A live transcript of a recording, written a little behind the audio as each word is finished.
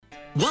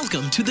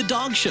Welcome to The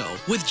Dog Show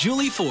with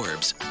Julie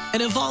Forbes, an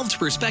evolved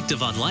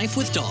perspective on life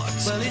with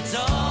dogs. Well, it's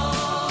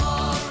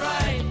all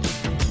right.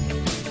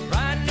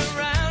 Riding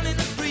around in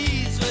the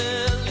breeze.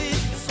 Well,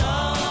 it's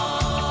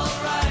all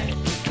right.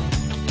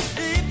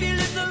 If you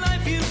live the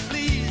life you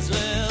please.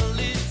 Well,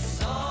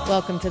 it's all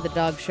Welcome to The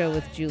Dog Show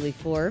with Julie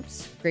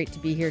Forbes. Great to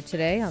be here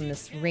today on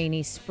this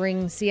rainy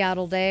spring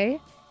Seattle day.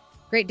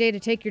 Great day to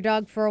take your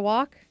dog for a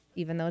walk,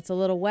 even though it's a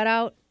little wet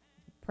out.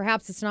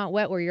 Perhaps it's not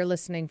wet where you're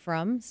listening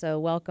from, so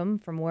welcome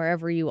from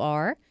wherever you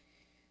are.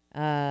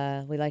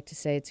 We like to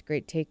say it's a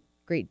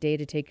great day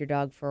to take your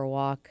dog for a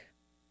walk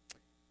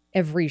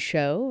every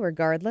show,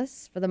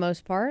 regardless, for the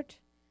most part.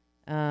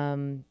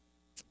 And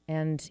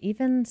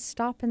even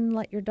stop and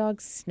let your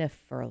dog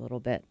sniff for a little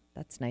bit.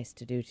 That's nice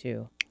to do,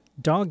 too.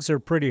 Dogs are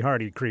pretty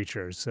hardy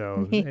creatures,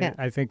 so Yeah.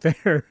 I think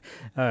they're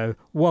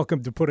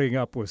welcome to putting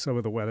up with some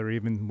of the weather,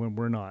 even when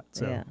we're not.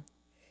 So. Yeah.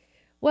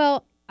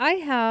 Well, I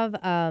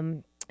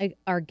have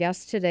our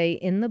guest today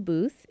in the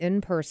booth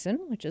in person,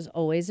 which is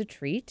always a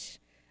treat.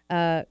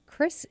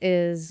 Chris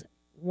is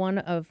one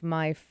of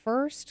my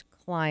first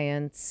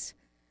clients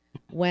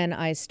when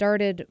I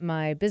started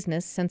my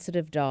business,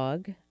 Sensitive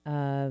Dog.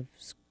 I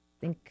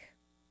think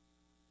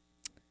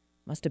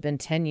must have been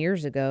 10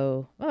 years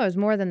ago. Oh, it was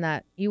more than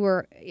that. You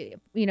were,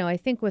 I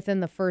think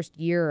within the first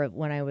year of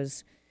when I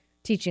was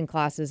teaching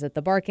classes at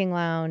the Barking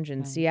Lounge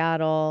in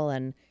Seattle,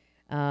 and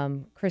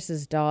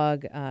Chris's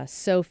dog,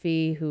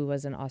 Sophe, who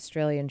was an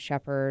Australian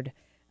Shepherd,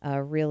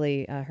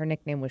 her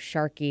nickname was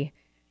Sharky,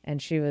 and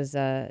she was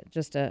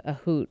just a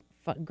hoot,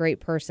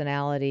 great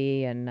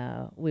personality,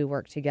 and we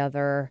worked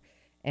together.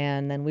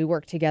 And then we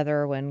worked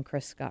together when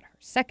Chris got her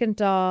second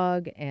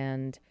dog,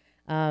 and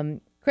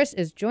Chris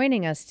is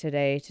joining us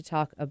today to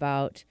talk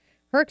about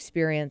her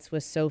experience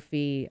with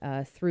Sophe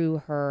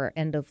through her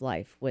end of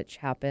life, which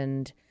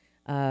happened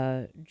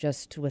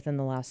just within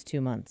the last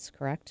 2 months,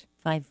 correct?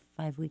 5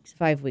 weeks.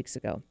 5 weeks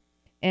ago.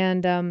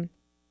 And,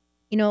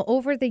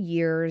 over the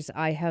years,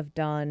 I have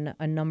done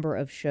a number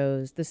of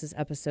shows. This is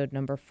episode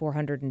number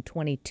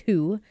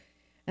 422.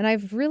 And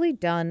I've really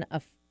done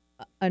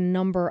a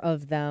number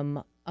of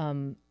them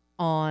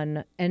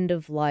on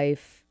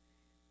end-of-life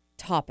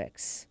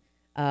topics.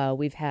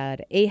 We've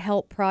had A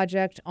Help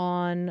Project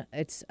on.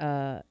 It's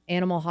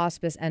animal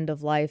hospice,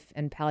 end-of-life,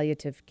 and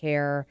palliative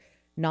care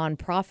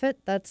nonprofit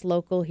that's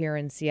local here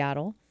in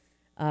Seattle.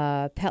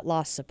 Pet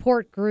loss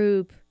support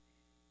group,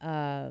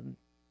 some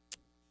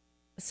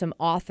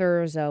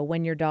authors.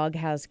 When Your Dog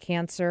Has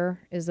Cancer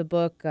is a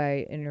book.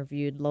 I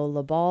interviewed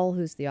Lola Ball,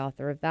 who's the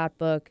author of that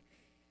book.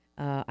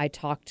 I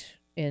talked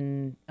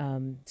in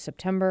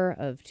September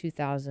of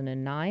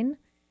 2009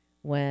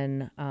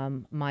 when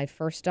my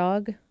first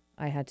dog,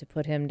 I had to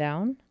put him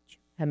down,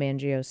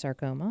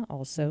 hemangiosarcoma,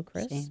 also,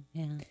 Chris.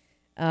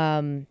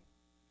 Yeah.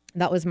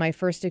 That was my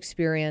first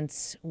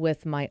experience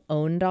with my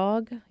own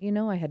dog.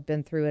 I had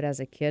been through it as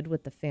a kid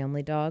with the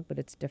family dog, but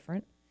it's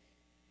different.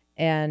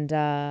 And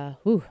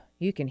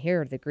you can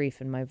hear the grief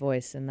in my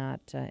voice in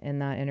that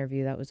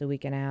interview. That was a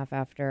week and a half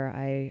after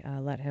I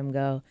let him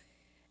go.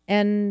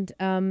 And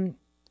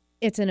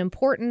it's an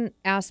important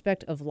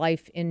aspect of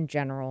life in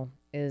general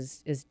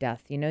is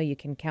death. You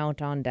can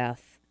count on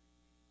death.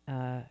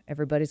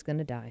 Everybody's going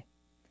to die.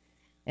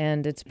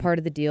 And it's part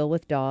of the deal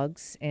with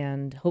dogs.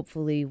 And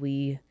hopefully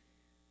we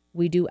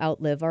do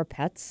outlive our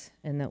pets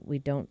and that we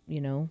don't,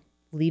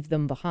 leave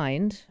them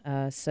behind.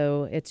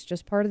 So it's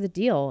just part of the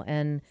deal.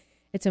 And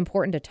it's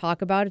important to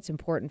talk about. It's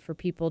important for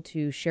people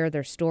to share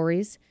their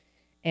stories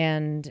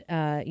and,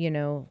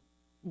 in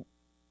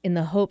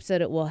the hopes that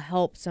it will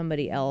help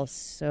somebody else.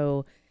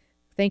 So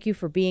thank you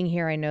for being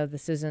here. I know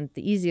this isn't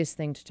the easiest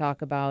thing to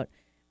talk about,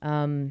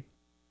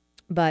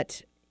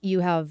 but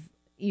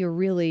you're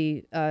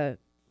really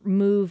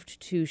moved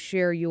to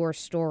share your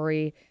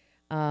story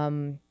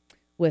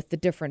with the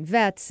different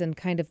vets and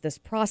kind of this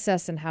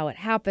process and how it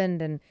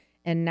happened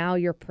and now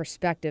your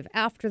perspective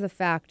after the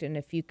fact, and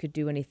if you could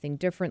do anything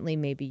differently,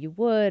 maybe you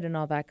would, and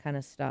all that kind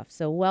of stuff.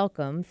 So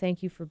welcome.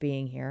 Thank you for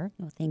being here.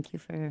 Well, thank you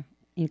for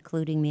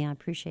including me. I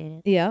appreciate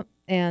it. Yeah.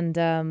 And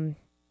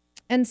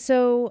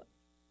so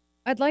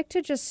I'd like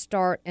to just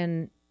start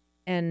and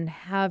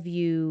have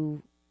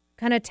you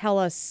kind of tell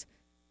us,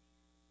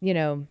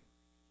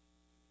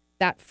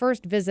 that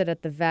first visit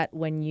at the vet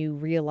when you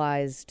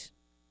realized,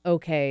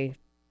 okay,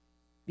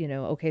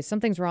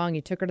 something's wrong.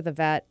 You took her to the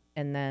vet,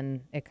 and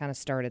then it kind of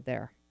started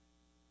there.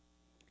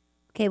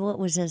 Okay, well, it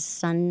was a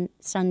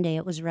Sunday.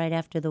 It was right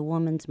after the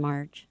Women's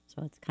March,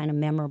 so it's kind of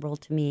memorable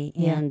to me.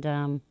 Yeah. And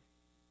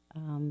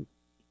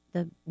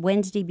the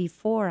Wednesday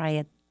before,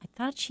 I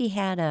thought she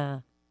had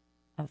a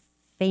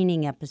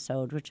fainting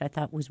episode, which I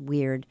thought was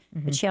weird.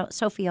 Mm-hmm. But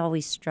Sophie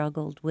always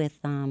struggled with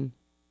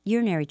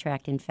urinary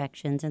tract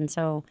infections, and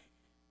so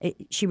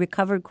she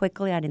recovered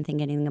quickly. I didn't think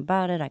anything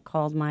about it. I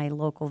called my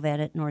local vet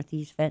at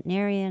Northeast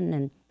Veterinarian,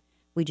 and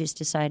we just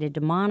decided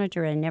to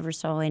monitor. I never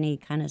saw any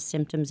kind of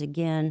symptoms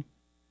again.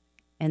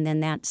 And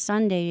then that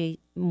Sunday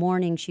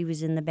morning, she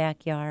was in the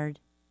backyard,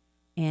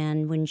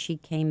 and when she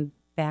came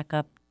back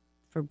up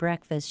for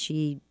breakfast,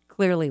 she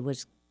clearly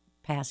was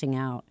passing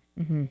out.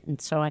 And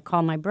so I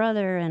called my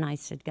brother and I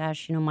said,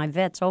 gosh, my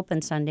vet's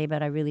open Sunday,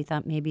 but I really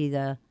thought maybe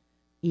the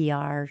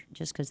ER,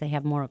 just because they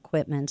have more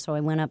equipment. So I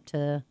went up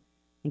to,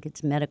 I think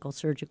it's Medical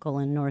Surgical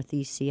in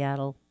Northeast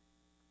Seattle.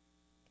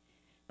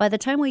 By the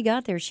time we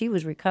got there, she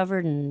was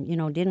recovered and,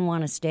 didn't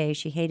want to stay.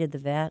 She hated the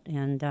vet,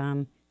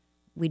 and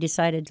we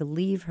decided to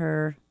leave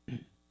her.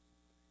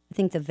 I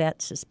think the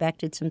vet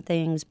suspected some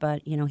things,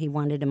 but, he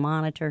wanted to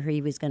monitor her.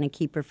 He was going to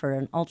keep her for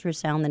an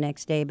ultrasound the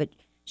next day, but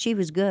she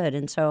was good.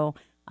 And so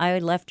I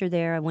left her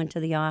there. I went to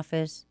the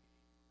office.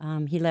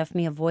 He left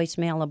me a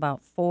voicemail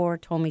about 4,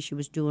 told me she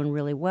was doing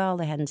really well.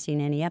 They hadn't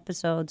seen any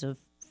episodes of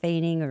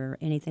fainting or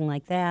anything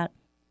like that.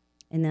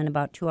 And then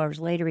about 2 hours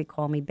later, he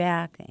called me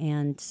back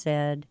and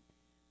said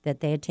that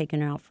they had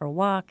taken her out for a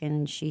walk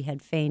and she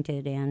had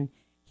fainted, and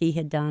he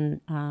had done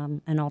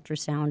an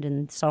ultrasound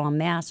and saw a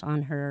mass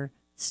on her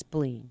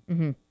spleen.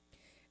 Mm-hmm.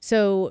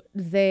 So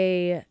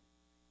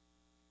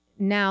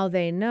now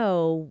they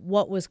know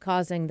what was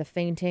causing the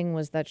fainting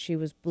was that she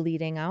was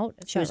bleeding out.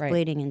 She was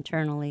bleeding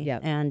internally.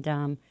 Yep.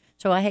 And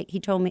so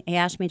he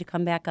asked me to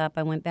come back up.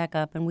 I went back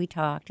up and we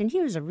talked. And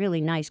he was a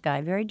really nice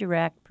guy, very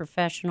direct,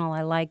 professional.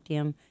 I liked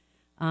him.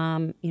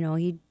 I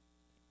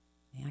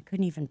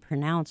couldn't even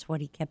pronounce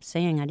what he kept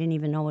saying. I didn't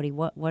even know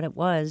what it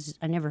was.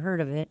 I never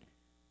heard of it.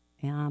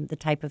 The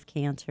type of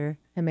cancer.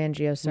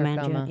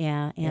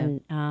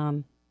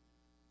 Hemangiosarcoma.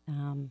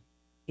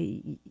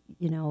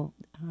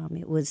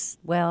 It was,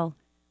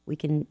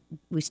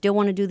 we still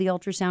want to do the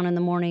ultrasound in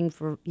the morning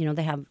for,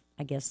 they have,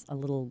 I guess,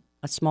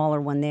 a smaller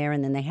one there,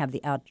 and then they have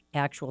the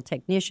actual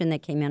technician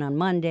that came in on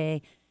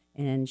Monday,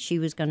 and she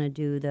was going to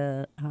do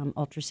the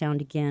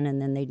ultrasound again,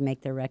 and then they'd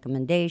make their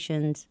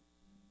recommendations.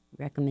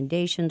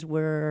 Recommendations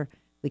were,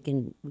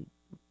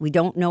 we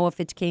don't know if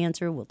it's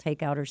cancer, we'll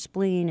take out her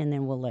spleen, and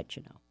then we'll let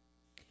you know.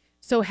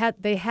 So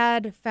they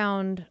had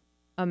found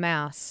a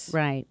mass,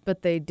 right?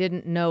 But they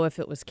didn't know if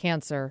it was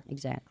cancer.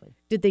 Exactly.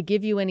 Did they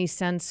give you any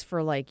sense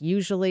for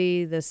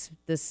usually this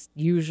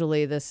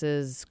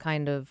is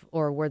kind of,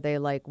 or were they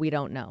like, we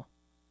don't know?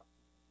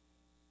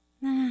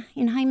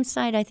 In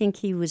hindsight, I think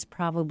he was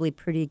probably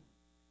pretty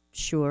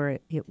sure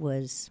it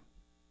was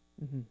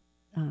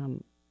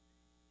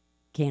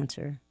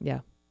cancer. Yeah,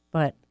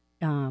 but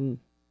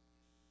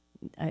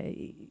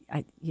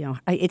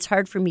it's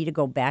hard for me to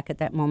go back at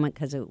that moment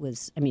because it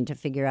was, to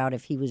figure out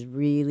if he was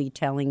really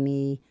telling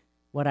me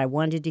what I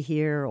wanted to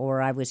hear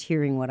or I was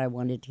hearing what I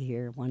wanted to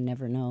hear. One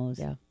never knows.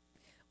 Yeah.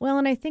 Well,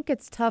 and I think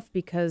it's tough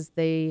because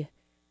they,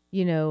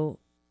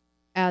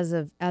 as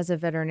a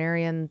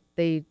veterinarian,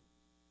 they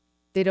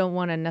don't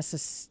want to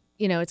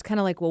necessarily, it's kind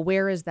of like, well,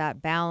 where is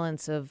that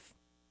balance of,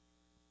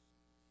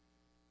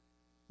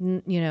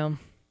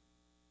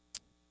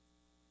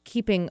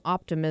 keeping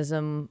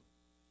optimism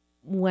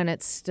when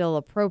it's still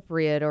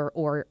appropriate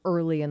or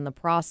early in the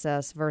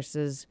process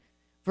versus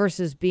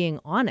being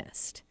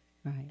honest,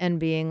 right? And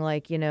being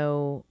like,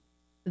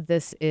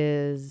 this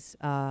is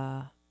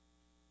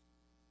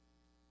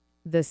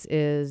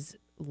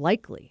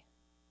likely.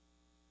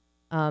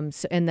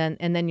 So, and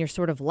then you're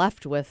sort of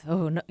left with,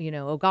 oh no,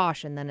 oh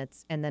gosh, and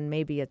then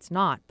maybe it's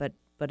not, but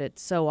it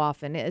so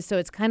often is. So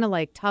it's kind of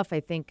like tough, I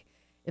think,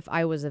 if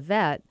I was a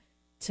vet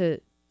to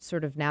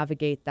sort of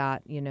navigate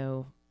that,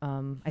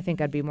 I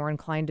think I'd be more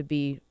inclined to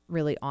be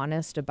really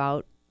honest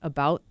about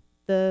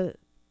the,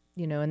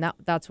 and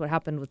that's what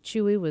happened with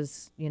Chewy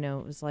was, it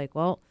was like,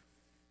 well,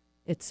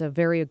 it's a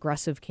very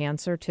aggressive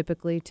cancer.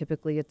 Typically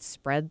it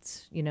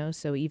spreads,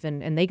 so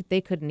even, and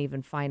they couldn't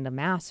even find a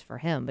mass for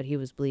him, but he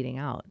was bleeding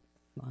out.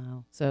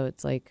 Wow. So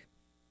it's like,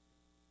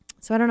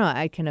 so I don't know.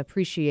 I can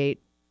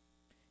appreciate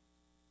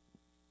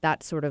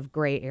that sort of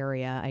gray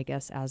area, I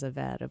guess, as a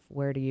vet of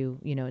where do you,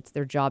 it's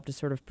their job to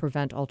sort of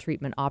prevent all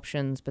treatment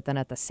options, but then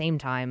at the same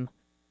time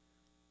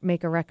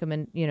make a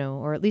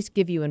or at least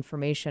give you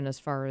information as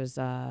far as,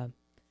 the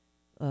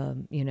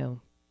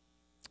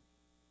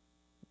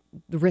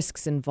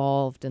risks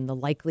involved and the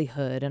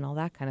likelihood and all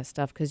that kind of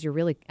stuff, because you're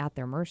really at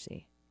their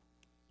mercy.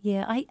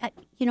 Yeah,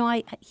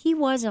 he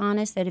was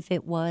honest that if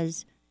it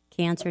was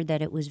cancer,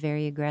 that it was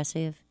very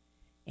aggressive,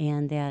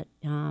 and that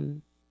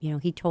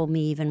he told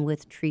me even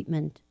with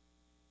treatment,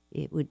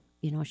 it would,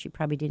 she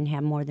probably didn't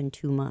have more than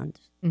 2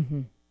 months.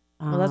 Mm-hmm.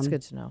 Well, that's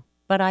good to know.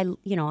 But I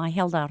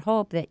held out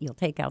hope that you'll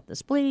take out the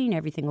spleen,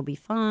 everything will be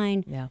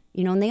fine. Yeah.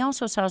 And they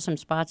also saw some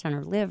spots on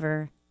her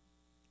liver,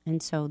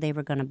 and so they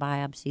were going to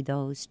biopsy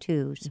those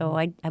too. So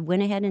I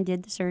went ahead and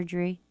did the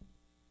surgery,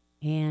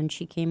 and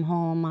she came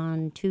home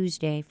on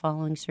Tuesday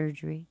following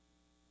surgery.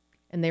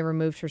 And they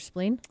removed her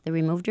spleen? They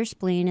removed her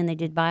spleen, and they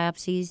did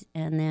biopsies,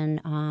 and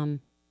then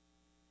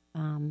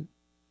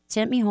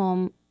sent me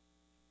home.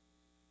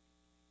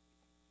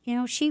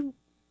 She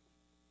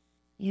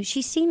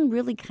seemed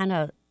really kind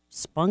of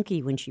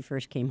spunky when she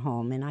first came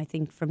home, and I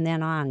think from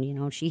then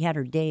on, she had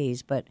her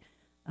days, but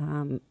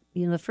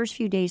the first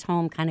few days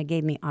home kind of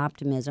gave me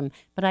optimism,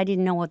 but I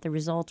didn't know what the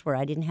results were.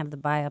 I didn't have the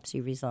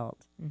biopsy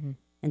result. Mm-hmm.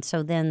 And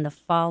so then the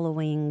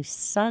following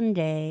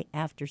Sunday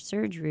after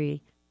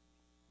surgery,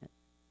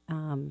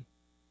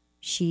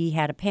 she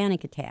had a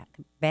panic attack,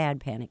 a bad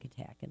panic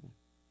attack.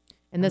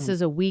 And this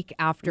is a week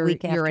after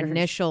week your after her-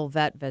 initial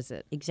vet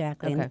visit.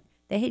 Exactly. Okay. And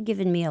they had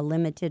given me a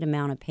limited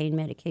amount of pain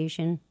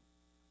medication.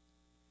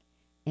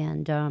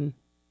 And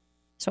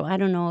so I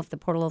don't know if the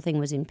poor little thing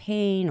was in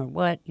pain or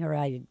what, or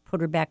I put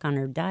her back on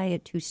her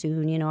diet too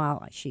soon.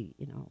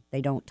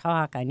 They don't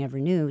talk. I never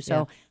knew.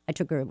 So I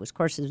took her, of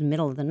course, it was the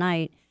middle of the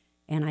night,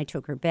 and I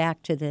took her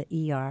back to the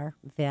ER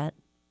vet.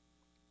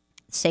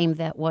 Same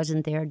vet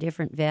wasn't there,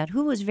 different vet,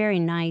 who was very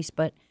nice,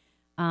 but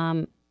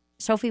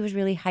Sophie was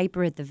really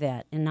hyper at the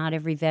vet, and not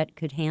every vet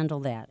could handle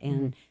that.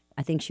 And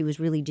I think she was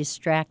really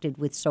distracted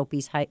with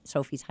Sophie's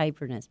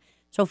hyperness.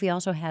 Sophie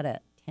also had a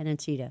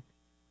tendency to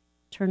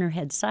turn her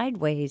head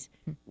sideways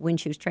when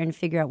she was trying to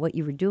figure out what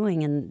you were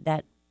doing, and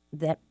that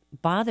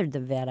bothered the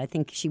vet. I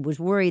think she was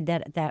worried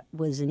that that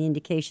was an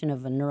indication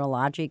of a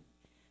neurologic.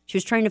 She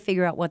was trying to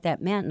figure out what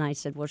that meant, and I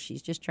said, well,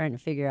 she's just trying to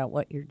figure out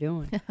what you're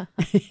doing.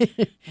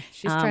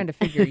 She's trying to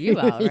figure you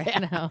out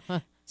right now.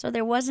 So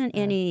there wasn't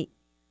any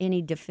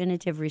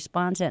definitive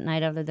response that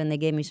night other than they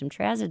gave me some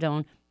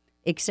trazodone,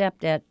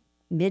 except at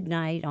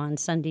midnight on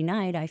Sunday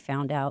night I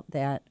found out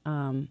that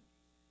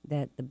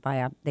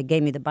they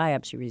gave me the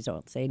biopsy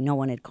results. No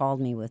one had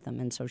called me with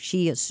them, and so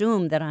she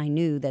assumed that I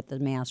knew that the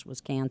mass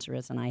was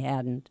cancerous, and I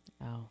hadn't.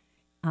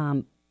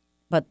 Oh.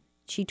 But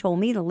she told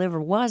me the liver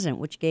wasn't,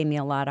 which gave me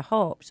a lot of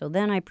hope. So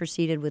then I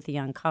proceeded with the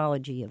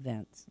oncology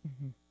events.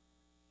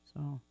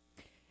 So.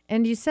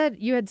 And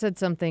you had said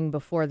something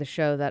before the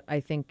show that I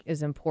think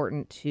is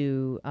important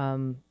to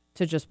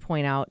just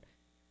point out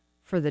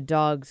for the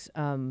dogs.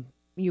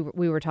 We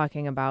were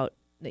talking about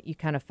that you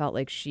kind of felt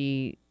like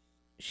she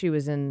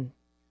was in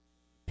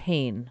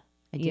pain,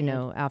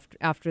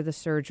 after the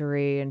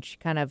surgery, and she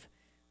kind of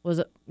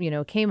was,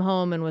 came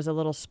home and was a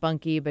little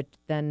spunky, but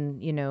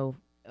then,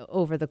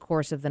 over the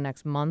course of the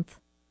next month,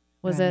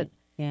 was Right. it?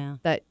 Yeah.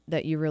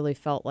 That you really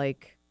felt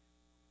like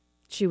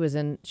she was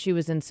in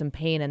some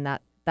pain, and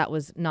that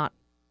was not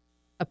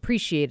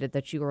appreciated,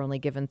 that you were only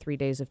given 3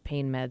 days of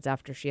pain meds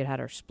after she had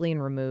her spleen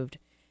removed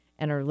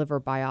and her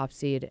liver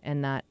biopsied,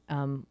 and that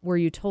what were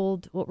you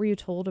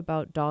told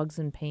about dogs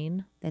in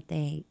pain? That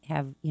they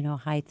have,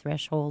 high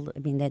threshold. I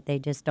mean, that they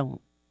just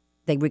don't,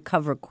 they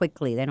recover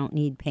quickly. They don't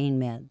need pain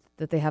meds.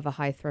 That they have a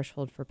high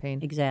threshold for pain.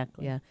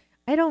 Exactly. Yeah.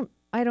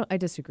 I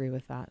disagree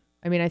with that.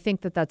 I mean, I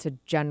think that that's a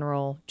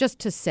general, just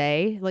to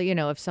say, like,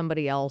 if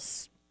somebody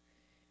else,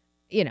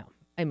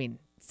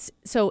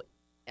 so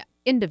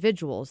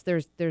individuals,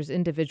 there's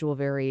individual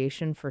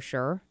variation for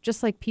sure,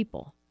 just like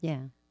people.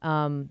 Yeah.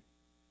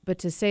 But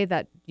to say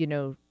that,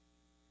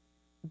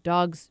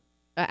 dogs,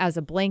 as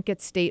a blanket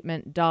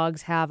statement,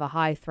 dogs have a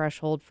high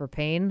threshold for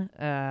pain,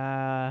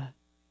 that's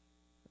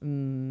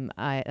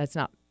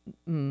not,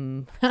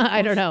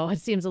 I don't know. It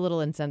seems a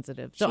little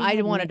insensitive. So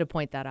I wanted to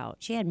point that out.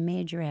 She had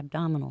major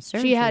abdominal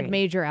surgery. She had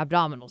major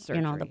abdominal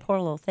surgery. The poor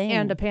little thing.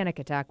 And a panic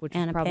attack, which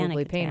is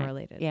probably pain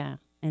related. Yeah.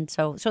 And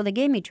so they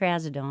gave me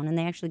trazodone, and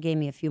they actually gave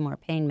me a few more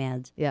pain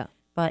meds. Yeah.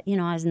 But,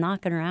 I was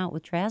knocking her out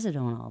with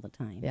trazodone all the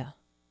time. Yeah.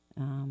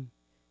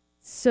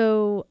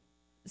 So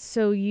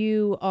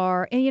you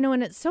are,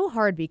 and it's so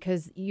hard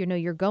because,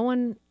 you're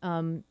going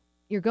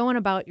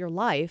about your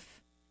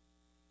life,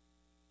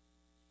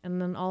 and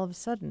then all of a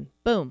sudden,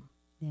 boom.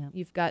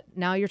 Yeah.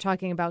 Now you're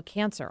talking about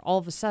cancer all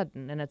of a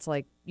sudden, and it's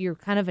like you're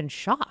kind of in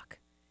shock.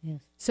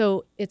 Yes.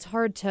 So it's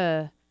hard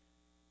to,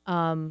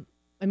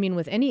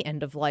 with any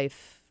end of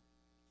life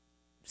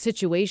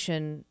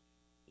situation,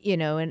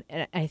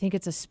 and I think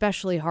it's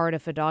especially hard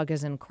if a dog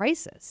is in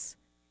crisis.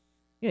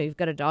 You've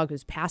got a dog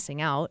who's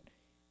passing out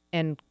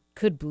and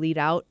could bleed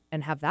out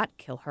and have that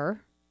kill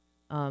her.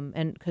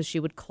 And because she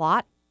would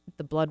clot,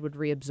 the blood would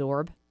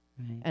reabsorb,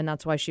 Right. and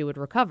that's why she would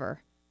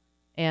recover.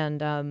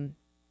 And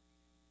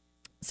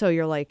so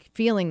you're like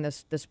feeling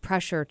this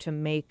pressure to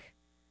make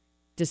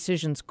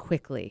decisions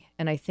quickly.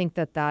 And I think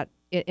that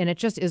it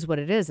just is what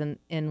it is.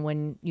 And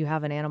when you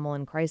have an animal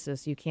in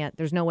crisis,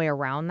 there's no way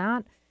around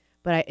that.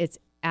 But it's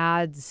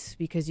adds,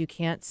 because you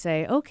can't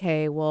say,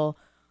 okay, well,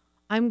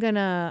 I'm going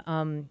to,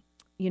 I'm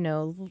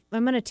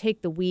going to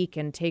take the week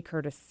and take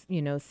her to,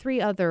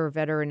 3 other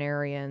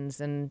veterinarians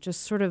and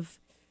just sort of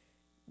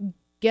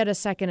get a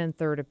second and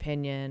third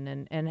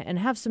opinion and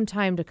have some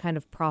time to kind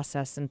of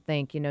process and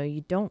think.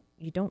 You don't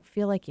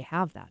feel like you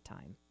have that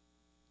time.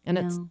 And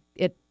No.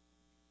 it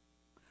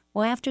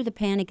Well, after the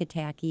panic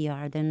attack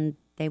ER, then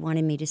they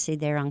wanted me to see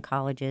their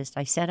oncologist.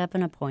 I set up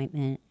an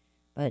appointment,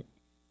 but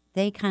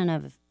they kind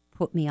of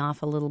put me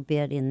off a little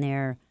bit in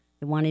there.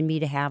 They wanted me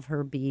to have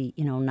her be,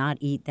 not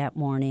eat that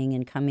morning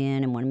and come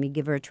in, and wanted me to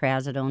give her a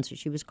trazodone so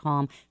she was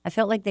calm. I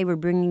felt like they were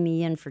bringing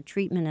me in for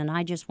treatment, and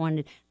I just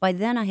wanted, by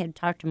then I had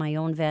talked to my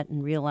own vet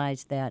and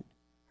realized that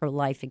her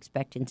life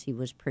expectancy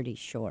was pretty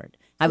short.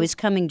 I was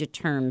coming to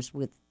terms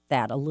with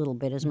that a little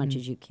bit, as much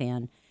as you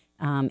can.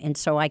 And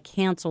so I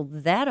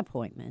canceled that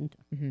appointment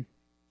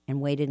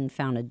and waited and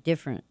found a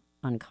different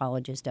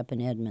oncologist up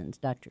in Edmonds,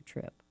 Dr.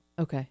 Tripp.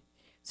 okay.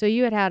 So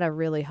you had a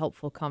really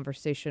helpful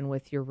conversation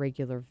with your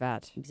regular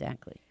vet.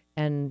 Exactly.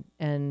 And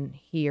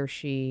he or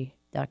she,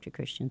 Dr.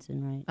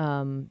 Christensen,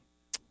 right?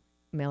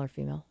 male or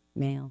female?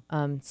 male.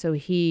 So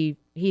he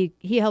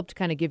helped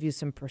kind of give you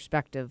some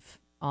perspective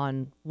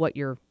on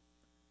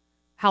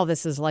how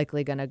this is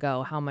likely going to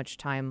go, how much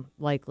time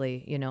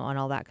likely, on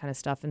all that kind of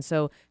stuff. And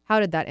so how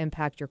did that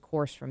impact your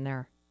course from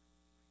there?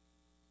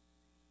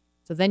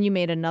 So then you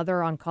made another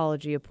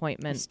oncology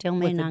appointment Still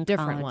made with an a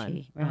different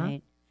one.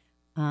 right?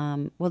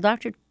 Well,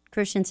 Dr.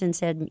 Christensen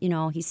said,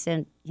 he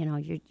said,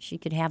 she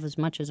could have as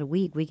much as a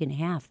week and a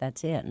half.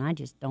 That's it. And I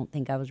just don't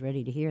think I was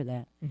ready to hear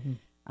that.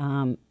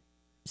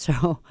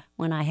 So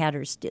when I had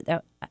her,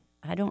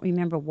 I don't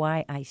remember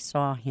why I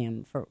saw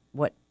him for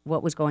what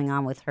was going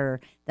on with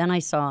her. Then I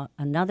saw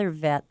another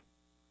vet,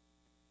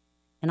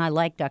 and I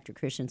like Dr.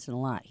 Christensen a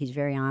lot. He's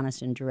very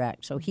honest and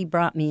direct. So he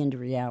brought me into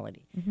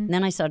reality. And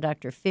then I saw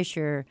Dr.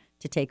 Fisher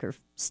to take her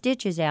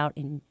stitches out,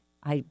 and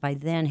I by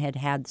then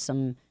had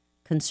some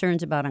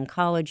concerns about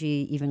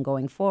oncology even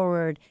going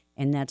forward,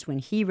 and that's when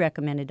he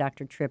recommended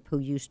Dr. Tripp, who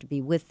used to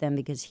be with them,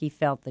 because he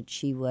felt that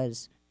she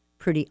was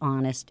pretty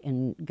honest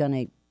and going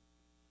to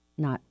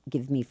not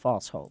give me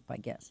false hope, I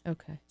guess.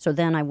 Okay. So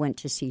then I went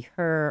to see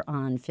her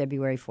on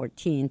February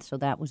 14th, so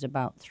that was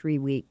about 3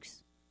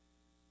 weeks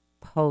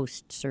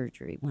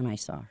post-surgery when I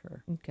saw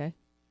her. Okay.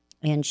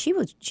 And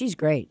she's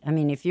great. I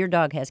mean, if your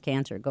dog has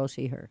cancer, go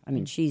see her. I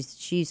mean,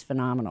 she's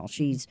phenomenal.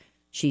 She's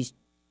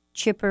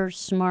chipper,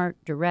 smart,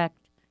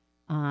 direct,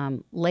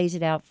 lays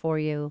it out for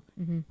you.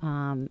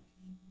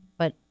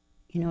 But,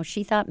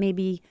 she thought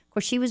maybe, of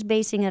course, she was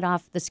basing it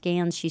off the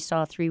scans she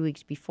saw 3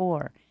 weeks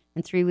before.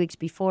 And 3 weeks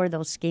before,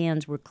 those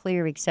scans were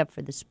clear except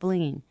for the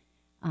spleen.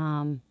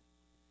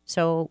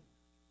 So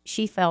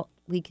she felt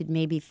we could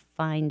maybe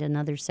find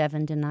another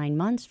 7 to 9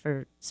 months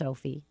for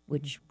Sophie,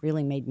 which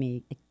really made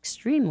me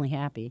extremely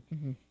happy.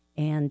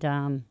 And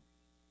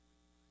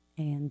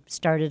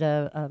started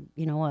I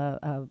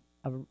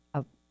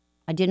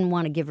didn't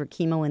want to give her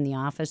chemo in the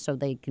office so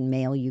they can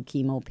mail you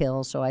chemo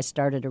pills. So I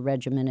started a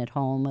regimen at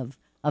home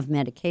of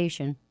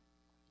medication.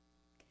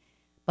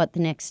 But the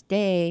next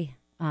day,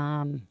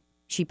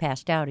 she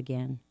passed out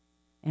again,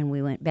 and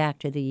we went back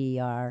to the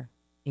ER,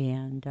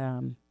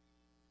 and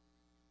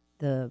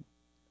the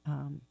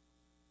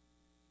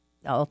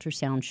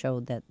ultrasound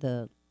showed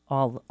that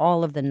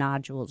all of the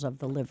nodules of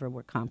the liver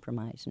were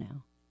compromised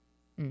now.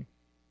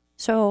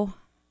 So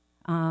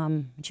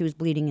she was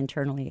bleeding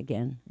internally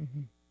again.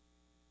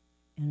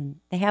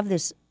 And they have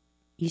this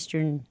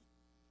Eastern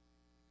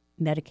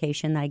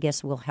medication that I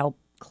guess will help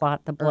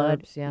clot the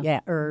blood. Herbs, yeah.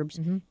 Yeah, herbs.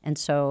 And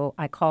so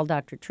I called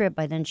Dr. Tripp.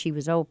 By then she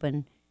was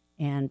open.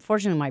 And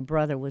fortunately, my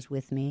brother was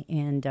with me,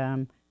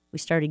 and we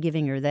started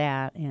giving her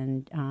that.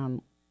 And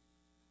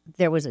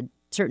there was a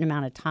certain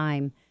amount of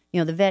time.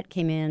 The vet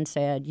came in,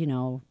 said,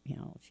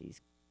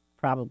 she's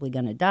probably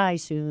going to die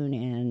soon,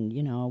 and,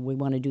 we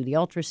want to do the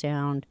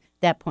ultrasound.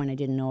 At that point, I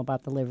didn't know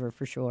about the liver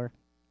for sure.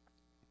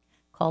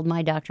 Called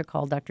my doctor,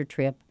 called Dr.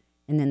 Tripp,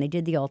 and then they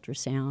did the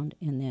ultrasound,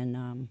 and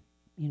then,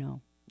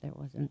 there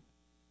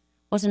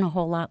wasn't a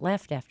whole lot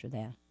left after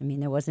that. I mean,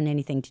 there wasn't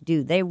anything to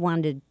do. They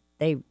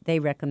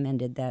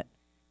recommended that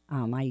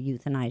I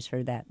euthanize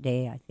her that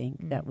day, I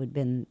think. That would have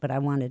been, but I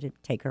wanted to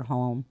take her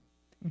home.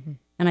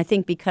 And I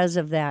think because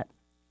of that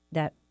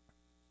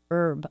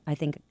herb, I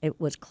think it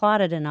was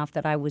clotted enough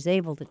that I was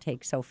able to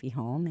take Sophie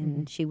home,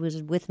 and she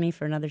was with me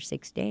for another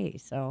 6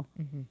 days. So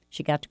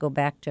she got to go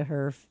back to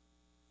her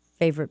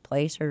favorite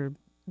place,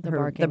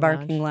 the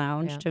barking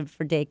lounge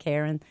for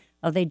daycare, and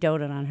they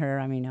doted on her.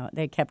 I mean,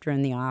 they kept her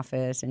in the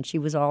office, and she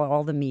was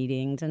all the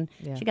meetings, and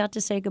she got to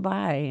say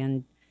goodbye.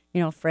 And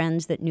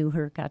friends that knew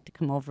her got to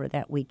come over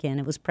that weekend.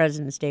 It was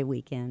President's Day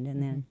weekend,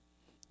 and then,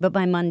 but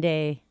by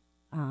Monday,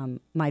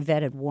 my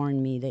vet had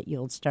warned me that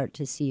you'll start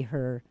to see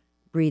her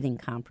breathing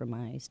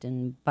compromised,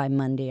 and by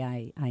Monday,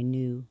 I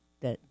knew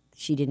that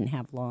she didn't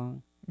have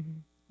long,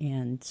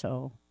 and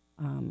so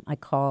I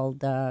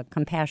called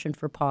Compassion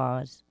for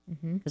Paws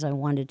because I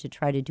wanted to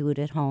try to do it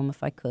at home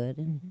if I could,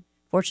 and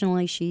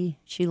fortunately, she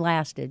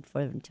lasted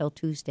until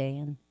Tuesday,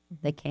 and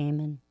they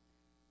came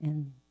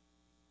and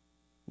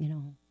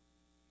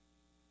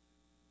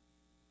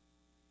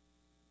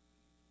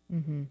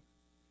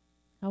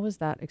How was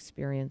that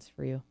experience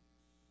for you?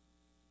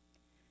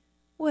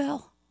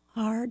 Well,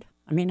 hard.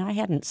 I mean, I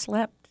hadn't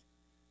slept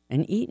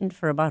and eaten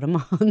for about a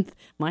month.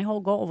 My whole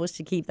goal was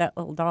to keep that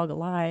little dog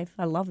alive.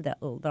 I love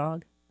that little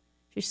dog.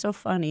 She's so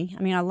funny.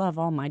 I mean, I love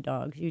all my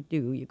dogs. You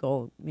do. You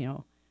go,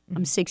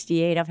 I'm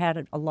 68. I've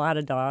had a lot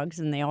of dogs,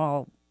 and they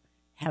all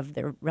have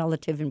their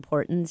relative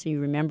importance. You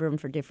remember them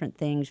for different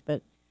things.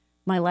 But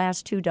my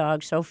last 2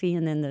 dogs, Sophie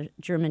and then the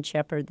German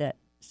Shepherd that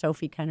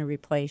Sophie kind of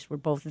replaced, were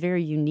both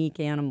very unique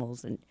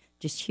animals and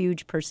just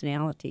huge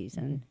personalities.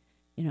 And,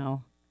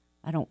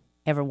 I don't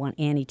ever want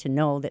Annie to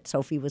know that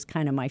Sophie was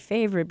kind of my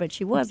favorite, but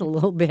she was a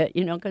little bit,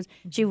 because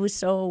she was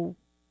so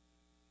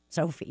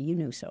Sophie. You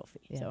knew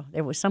Sophie. Yeah. So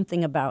there was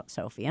something about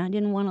Sophie. I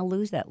didn't want to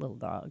lose that little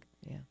dog.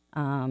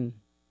 Yeah.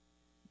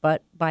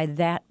 But by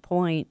that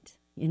point,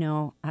 You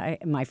know,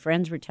 my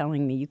friends were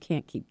telling me, you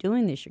can't keep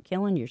doing this. You're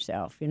killing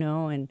yourself, you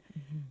know, and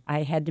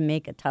I had to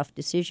make a tough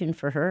decision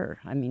for her.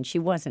 I mean, she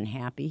wasn't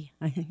happy.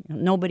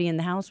 Nobody in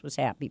the house was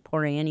happy.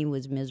 Poor Annie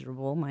was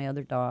miserable, my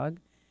other dog.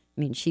 I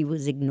mean, she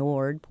was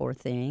ignored, poor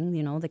thing.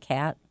 You know, the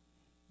cat,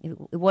 it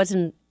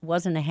wasn't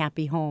a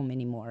happy home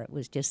anymore. It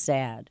was just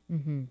sad.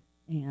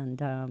 And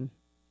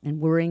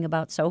worrying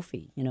about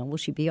Sophie. You know, will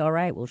she be all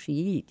right? Will she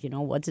eat? You know,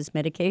 what's this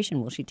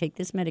medication? Will she take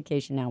this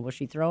medication now? Will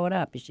she throw it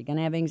up? Is she going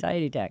to have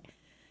anxiety attack?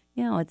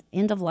 You know,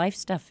 end of life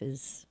stuff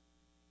is,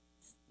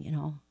 you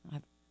know,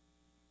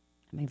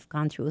 I've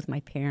gone through with my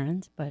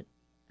parents, but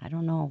I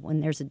don't know.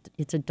 When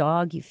it's a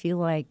dog, you feel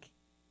like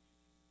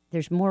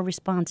there's more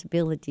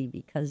responsibility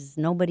because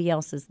nobody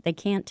else they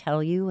can't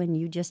tell you, and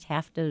you just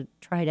have to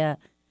try to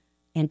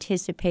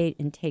anticipate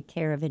and take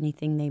care of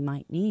anything they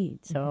might need.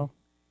 So,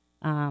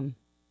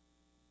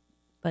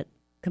 but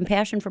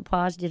Compassion for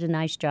Paws did a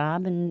nice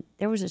job, and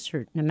there was a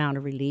certain amount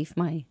of relief.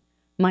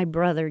 My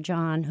brother,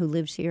 John, who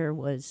lives here,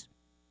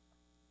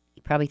 he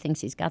probably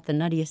thinks he's got the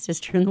nuttiest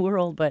sister in the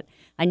world, but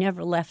I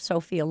never left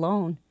Sophie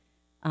alone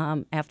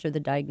after the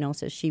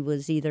diagnosis. She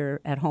was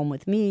either at home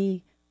with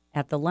me,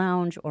 at the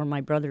lounge, or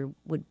my brother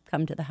would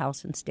come to the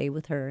house and stay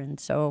with her. And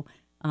so,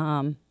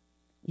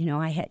 you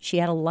know, she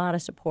had a lot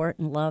of support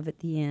and love at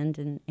the end,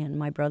 and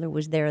my brother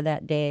was there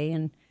that day.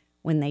 And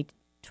when they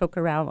took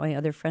her out, my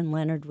other friend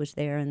Leonard was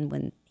there, and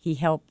when he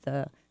helped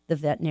the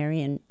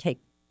veterinarian take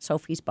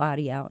Sophie's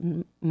body out,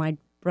 and my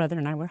brother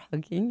and I were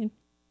hugging.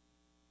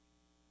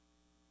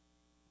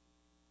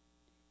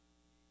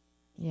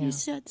 And he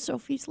said,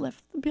 Sophie's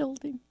left the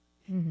building.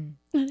 And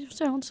it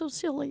sounds so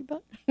silly,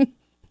 but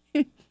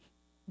it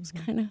was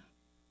kind of,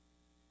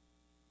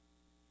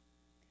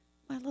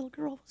 my little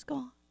girl was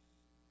gone.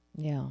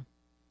 Yeah.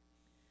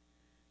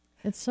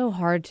 It's so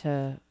hard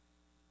to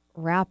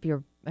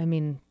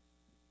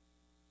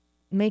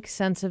make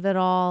sense of it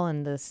all,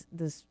 and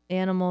this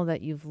animal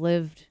that you've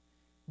lived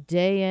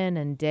day in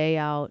and day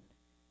out,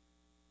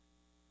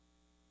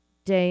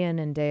 day in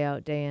and day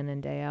out, day in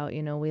and day out.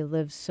 You know, we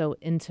live so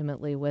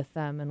intimately with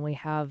them, and we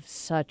have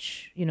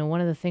such, you know,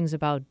 one of the things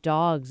about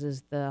dogs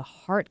is the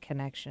heart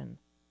connection,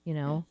 you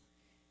know,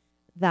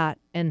 that,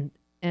 and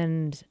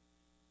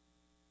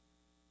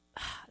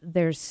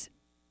there's,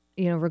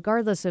 you know,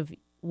 regardless of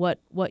what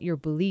your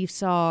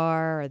beliefs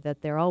are, or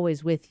that they're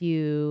always with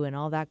you and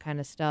all that kind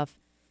of stuff,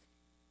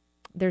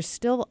 there's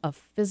still a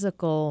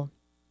physical,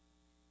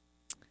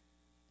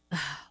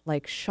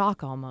 like,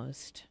 shock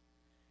almost.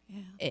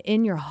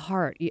 In your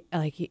heart,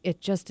 it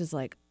just is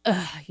like,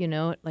 you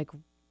know, it like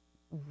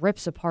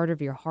rips a part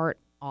of your heart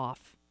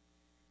off,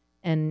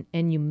 and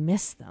you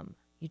miss them.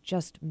 You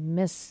just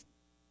miss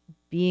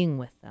being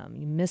with them.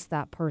 You miss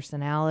that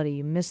personality.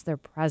 You miss their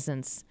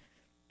presence,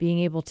 being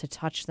able to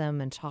touch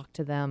them and talk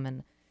to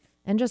them,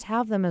 and just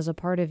have them as a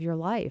part of your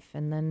life.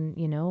 And then,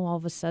 you know, all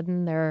of a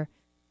sudden they're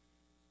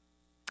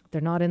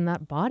not in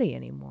that body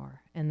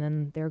anymore, and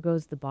then there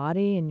goes the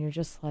body, and you're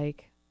just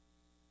like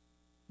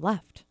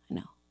left. I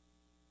know.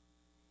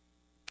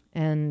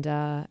 And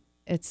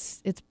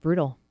it's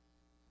brutal.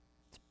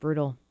 It's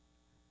brutal.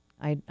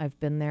 I've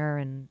been there,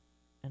 and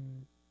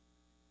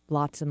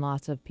lots and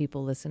lots of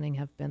people listening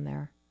have been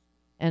there.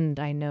 And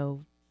I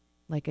know,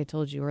 like I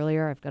told you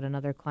earlier, I've got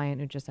another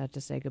client who just had to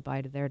say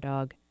goodbye to their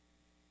dog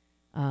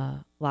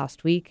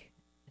last week.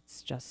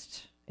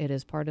 It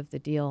is part of the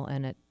deal,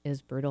 and it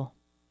is brutal.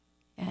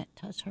 Yeah, it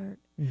does hurt.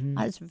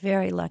 I was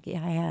very lucky.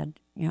 I had,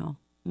 you know,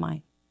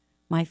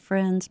 my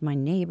friends, my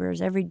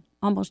neighbors.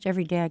 Almost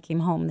every day I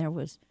came home, there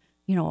was,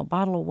 you know, a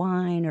bottle of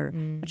wine or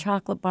a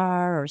chocolate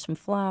bar or some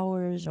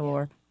flowers,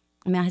 or,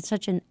 I mean, I had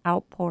such an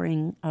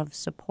outpouring of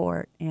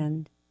support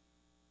and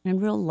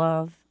real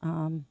love.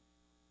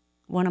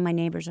 One of my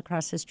neighbors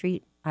across the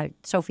street,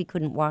 Sophie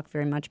couldn't walk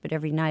very much, but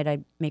every night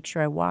I'd make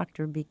sure I walked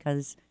her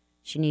because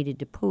she needed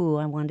to poo.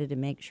 I wanted to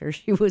make sure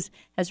she was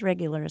as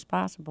regular as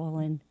possible.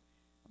 And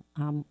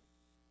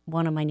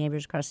one of my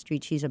neighbors across the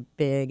street, she's a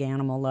big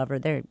animal lover.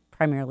 They're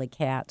primarily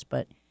cats,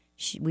 but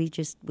we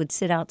just would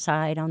sit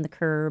outside on the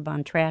curb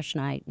on trash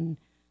night and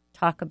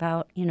talk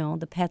about, you know,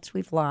 the pets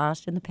we've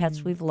lost and the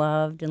pets we've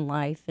loved in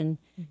life. And,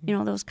 you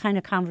know, those kind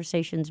of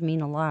conversations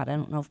mean a lot. I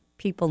don't know if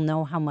people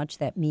know how much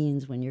that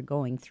means when you're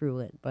going through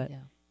it, but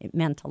it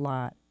meant a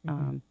lot.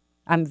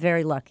 I'm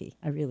very lucky.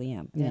 I really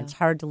am. I mean, it's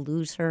hard to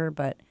lose her,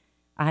 but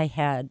I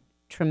had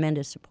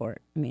tremendous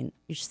support. I mean,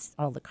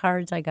 all the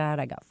cards I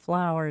got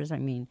flowers. I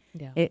mean,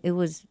 it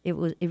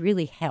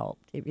really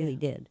helped. It really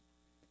did.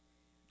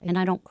 And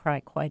I don't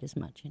cry quite as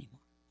much anymore.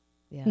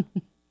 Yeah.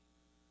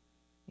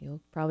 You'll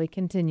probably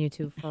continue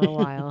to for a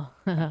while.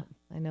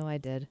 I know I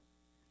did.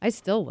 I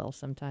still will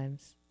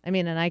sometimes. I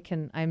mean,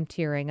 and I'm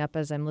tearing up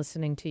as I'm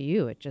listening to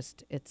you.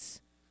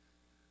 It's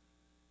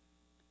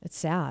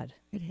sad.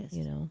 It is.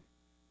 You know?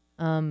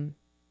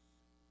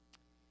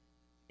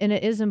 And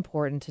it is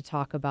important to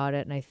talk about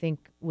it. And I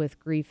think with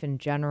grief in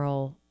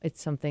general,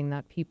 it's something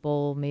that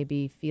people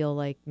maybe feel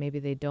like maybe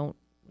they don't,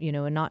 you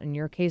know, and not in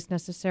your case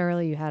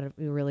necessarily. You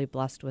were really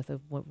blessed with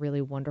a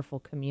really wonderful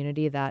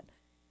community that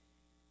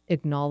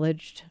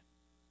acknowledged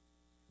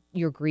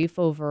your grief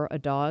over a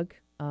dog.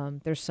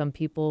 There's some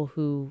people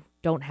who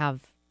don't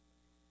have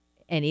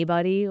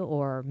anybody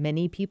or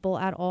many people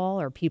at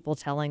all, or people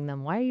telling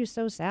them, why are you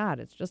so sad?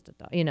 It's just a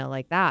dog,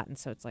 like that. And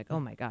so it's like, oh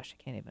my gosh,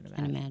 I can't even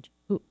imagine.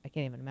 I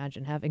can't even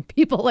imagine having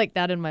people like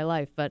that in my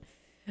life. But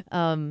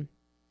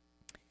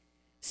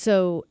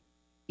so,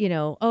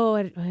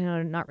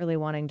 I'm not really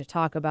wanting to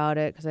talk about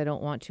it because I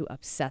don't want to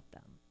upset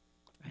them.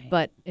 Right.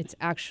 But it's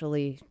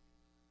actually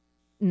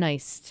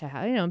nice to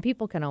have, and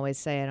people can always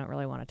say, I don't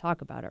really want to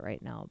talk about it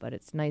right now, but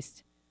it's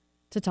nice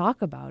to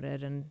talk about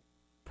it and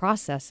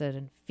process it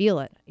and feel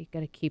it. You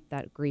got to keep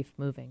that grief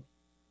moving.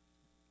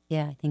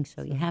 Yeah, I think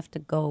so. You have to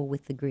go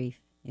with the grief.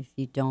 If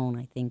you don't,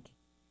 I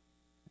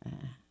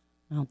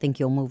don't think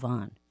you'll move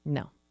on.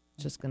 No,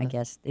 it's just gonna. I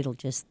guess it'll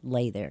just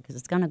lay there because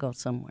it's gonna go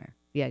somewhere.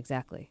 Yeah,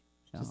 exactly.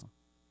 So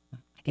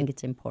I think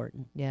it's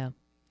important. Yeah.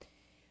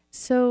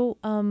 So,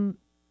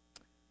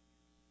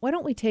 why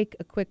don't we take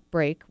a quick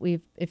break?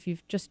 If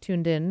you've just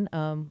tuned in,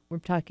 we're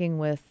talking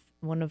with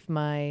one of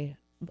my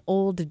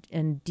old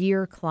and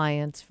dear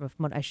clients, from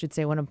what I should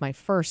say, one of my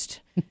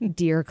first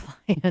dear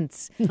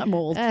clients. I'm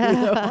old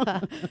too,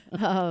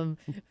 though.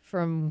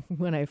 From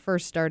when I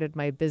first started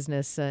my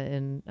business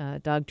in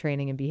dog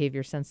training and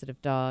behavior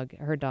sensitive dog.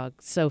 Her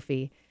dog,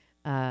 Sophe,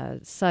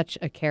 such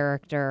a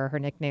character. Her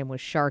nickname was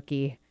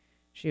Sharky.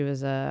 She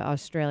was an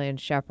Australian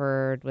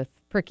Shepherd with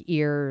prick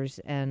ears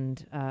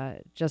and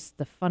just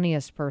the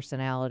funniest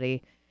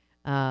personality.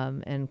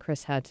 And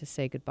Chris had to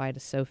say goodbye to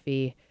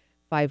Sophe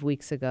 5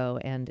 weeks ago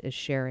and is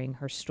sharing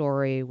her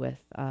story with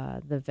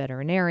the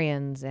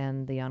veterinarians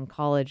and the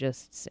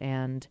oncologists.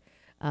 And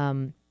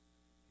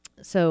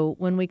so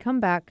when we come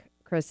back,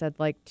 Chris, I'd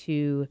like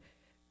to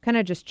kind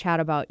of just chat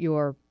about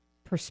your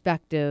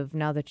perspective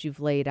now that you've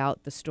laid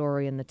out the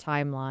story and the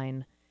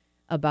timeline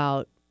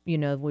about, we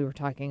were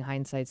talking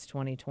hindsight's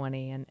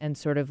 2020 and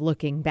sort of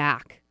looking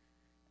back,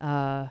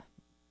 your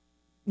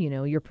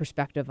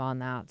perspective on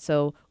that.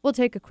 So we'll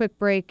take a quick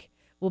break.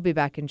 We'll be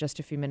back in just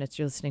a few minutes.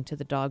 You're listening to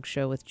The Dog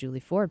Show with Julie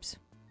Forbes.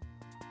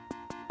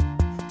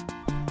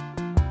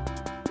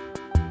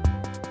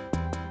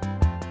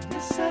 You're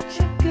such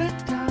a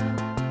good dog.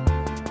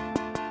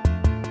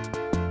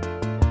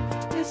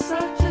 You're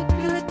such a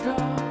good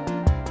dog.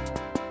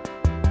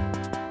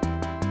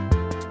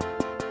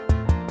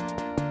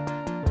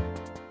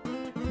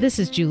 This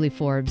is Julie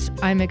Forbes.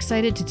 I'm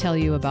excited to tell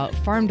you about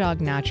Farm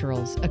Dog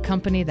Naturals, a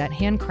company that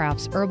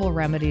handcrafts herbal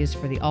remedies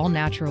for the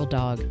all-natural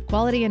dog.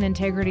 Quality and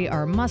integrity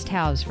are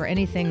must-haves for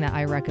anything that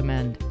I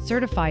recommend.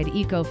 Certified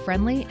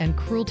eco-friendly and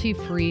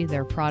cruelty-free,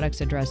 their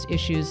products address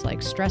issues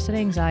like stress and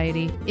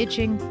anxiety,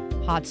 itching,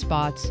 hot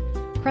spots,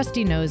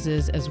 crusty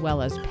noses, as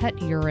well as pet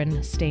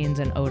urine, stains,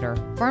 and odor.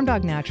 Farm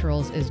Dog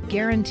Naturals is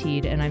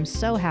guaranteed, and I'm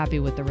so happy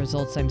with the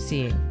results I'm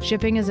seeing.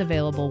 Shipping is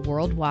available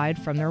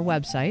worldwide from their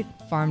website,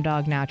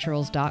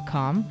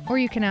 farmdognaturals.com, or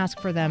you can ask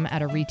for them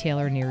at a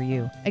retailer near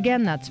you.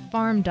 Again, that's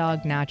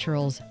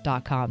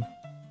farmdognaturals.com.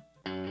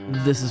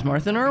 This is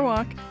Martha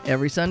Norwalk.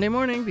 Every Sunday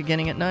morning,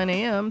 beginning at 9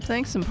 a.m.,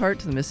 thanks in part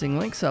to the Missing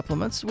Link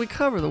supplements, we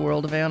cover the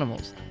world of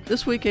animals.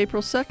 This week,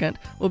 April 2nd,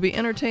 we'll be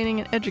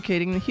entertaining and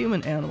educating the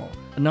human animal.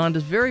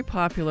 Ananda's very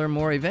popular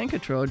Maury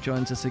Venkatro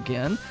joins us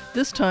again.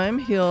 This time,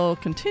 he'll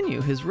continue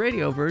his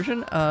radio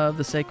version of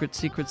The Sacred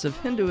Secrets of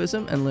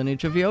Hinduism and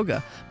Lineage of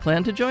Yoga.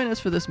 Plan to join us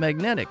for this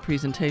magnetic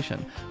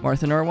presentation.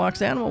 Martha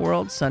Norwalk's Animal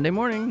World, Sunday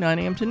morning, 9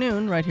 a.m. to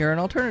noon, right here on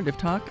Alternative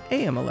Talk,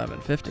 AM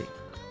 1150.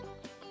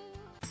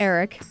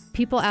 Eric,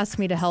 people ask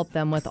me to help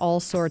them with all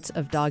sorts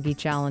of doggy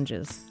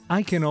challenges.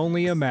 I can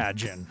only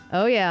imagine.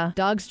 Oh yeah,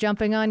 dogs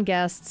jumping on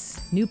guests,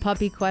 new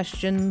puppy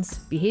questions,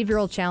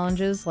 behavioral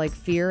challenges like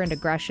fear and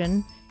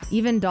aggression,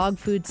 even dog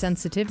food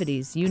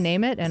sensitivities. You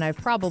name it, and I've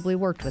probably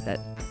worked with it.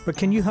 But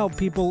can you help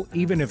people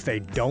even if they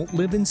don't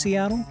live in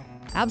Seattle?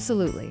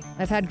 Absolutely.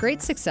 I've had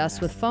great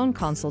success with phone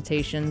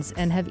consultations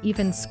and have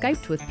even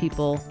Skyped with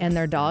people and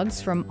their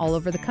dogs from all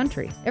over the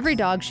country. Every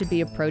dog should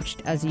be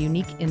approached as a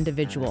unique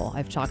individual.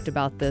 I've talked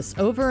about this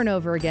over and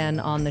over again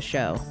on the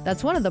show.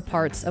 That's one of the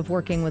parts of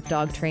working with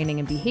dog training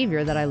and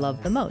behavior that I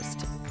love the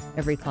most.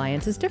 Every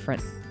client is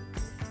different.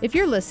 If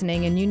you're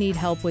listening and you need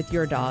help with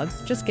your dog,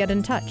 just get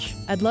in touch.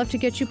 I'd love to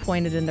get you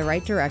pointed in the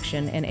right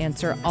direction and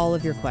answer all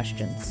of your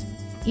questions.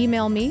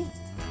 Email me,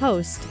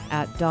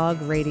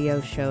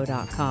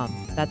 host@dogradioshow.com.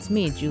 That's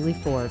me, Julie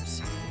Forbes,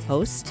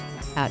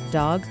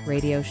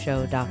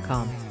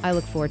 host@dogradioshow.com. I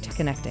look forward to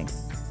connecting.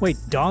 Wait,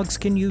 dogs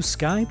can use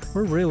Skype?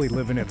 We're really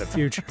living in the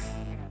future.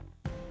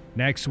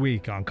 Next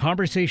week on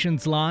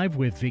Conversations Live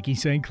with Vicki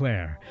St.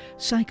 Clair,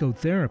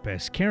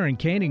 psychotherapist Karen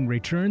Koenig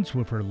returns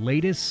with her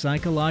latest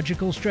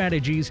psychological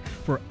strategies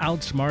for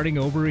outsmarting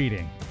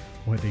overeating.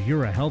 Whether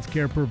you're a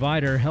healthcare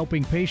provider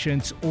helping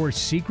patients or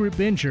secret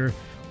binger,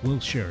 we'll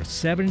share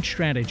 7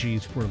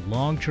 strategies for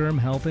long-term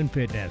health and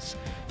fitness.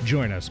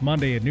 Join us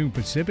Monday at noon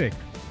Pacific,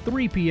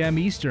 3 p.m.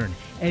 Eastern,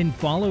 and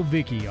follow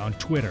Vicki on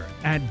Twitter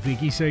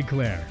 @Vicki St.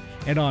 Clair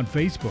and on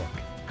Facebook,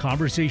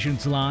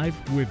 Conversations Live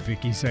with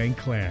Vicki St.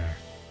 Clair.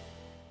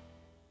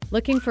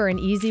 Looking for an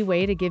easy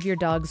way to give your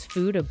dog's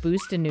food a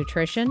boost in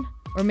nutrition?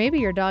 Or maybe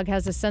your dog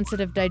has a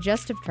sensitive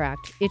digestive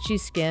tract, itchy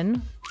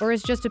skin, or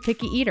is just a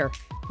picky eater.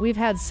 We've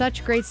had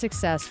such great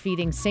success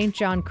feeding St.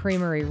 John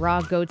Creamery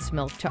raw goat's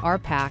milk to our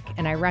pack,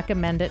 and I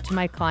recommend it to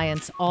my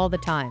clients all the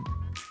time.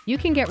 You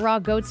can get raw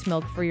goat's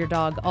milk for your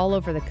dog all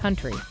over the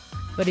country.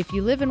 But if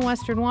you live in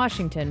Western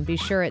Washington, be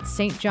sure it's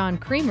St. John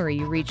Creamery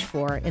you reach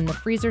for in the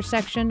freezer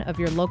section of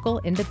your local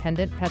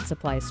independent pet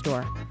supply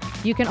store.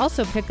 You can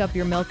also pick up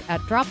your milk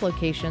at drop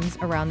locations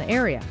around the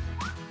area.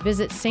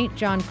 Visit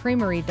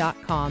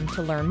stjohncreamery.com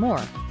to learn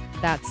more.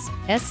 That's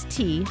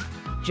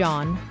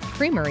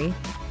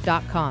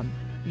stjohncreamery.com.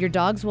 Your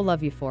dogs will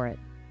love you for it.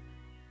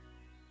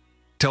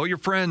 Tell your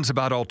friends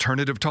about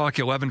Alternative Talk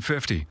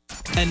 1150.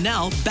 And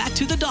now, back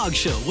to the Dog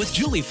Show with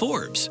Julie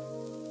Forbes.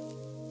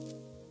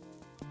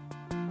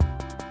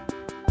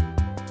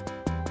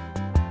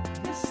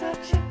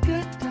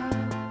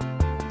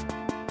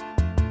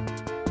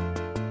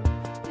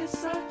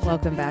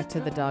 Welcome back to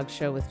the Dog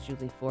Show with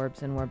Julie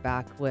Forbes, and we're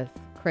back with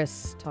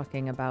Chris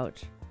talking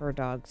about her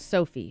dog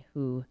Sophie,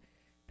 who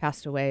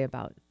passed away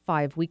about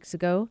 5 weeks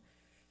ago,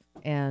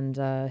 and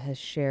has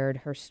shared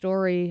her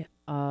story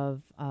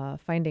of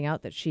finding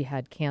out that she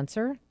had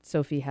cancer.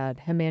 Sophie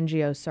had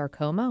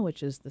hemangiosarcoma,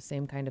 which is the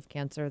same kind of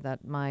cancer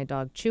that my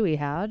dog Chewy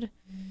had,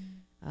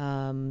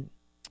 and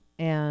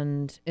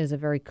is a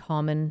very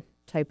common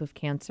type of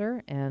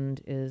cancer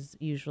and is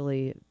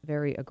usually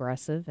very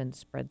aggressive and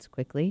spreads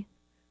quickly,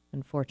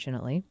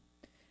 unfortunately.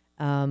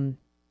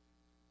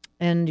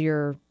 And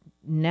you're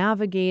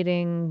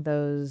navigating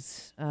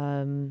those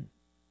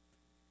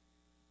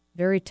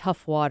very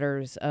tough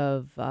waters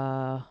of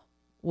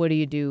what do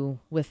you do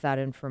with that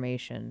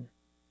information?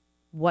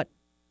 What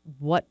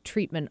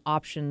treatment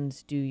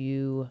options do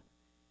you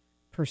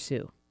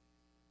pursue,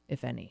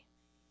 if any?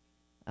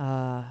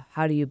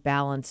 How do you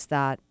balance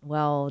that?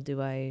 Well,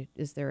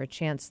 is there a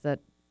chance that,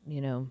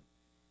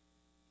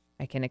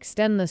 I can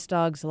extend this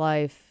dog's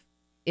life?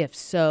 If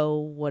so,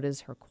 what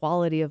is her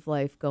quality of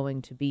life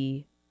going to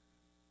be?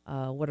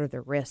 What are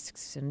the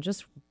risks? And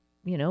just,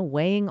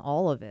 weighing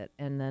all of it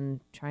and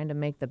then trying to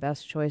make the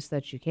best choice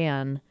that you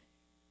can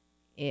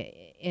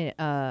in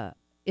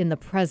the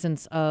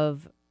presence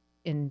of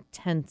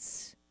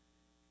intense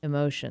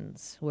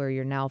emotions where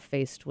you're now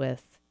faced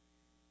with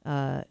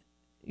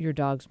your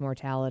dog's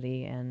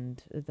mortality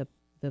and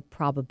the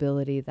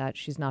probability that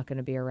she's not going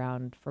to be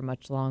around for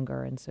much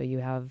longer. And so you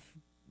have,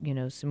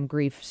 some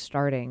grief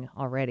starting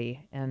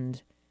already.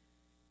 And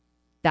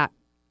that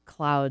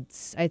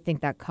I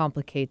think that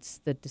complicates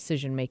the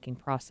decision-making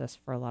process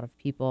for a lot of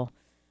people.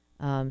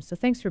 So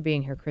thanks for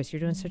being here, Chris. You're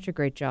doing such a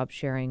great job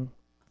sharing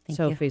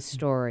Sophie's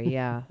story.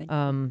 Yeah.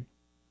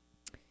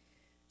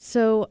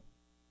 So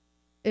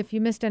if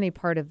you missed any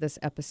part of this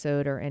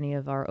episode or any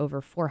of our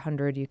over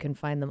 400, you can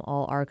find them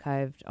all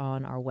archived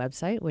on our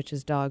website, which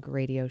is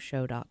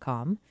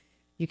dogradioshow.com.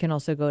 You can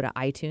also go to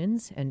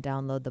iTunes and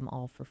download them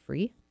all for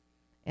free.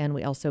 And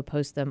we also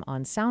post them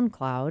on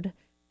SoundCloud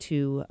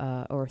through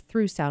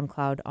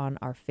SoundCloud on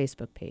our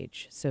Facebook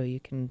page. So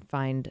you can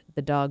find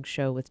The Dog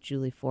Show with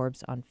Julie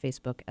Forbes on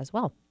Facebook as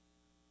well.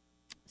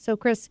 So,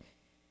 Chris,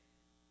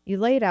 you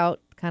laid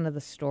out kind of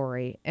the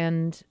story,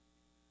 and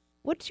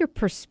what's your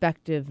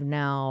perspective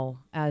now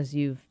as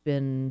you've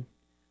been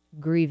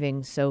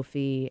grieving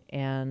Sophie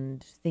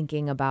and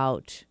thinking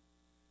about,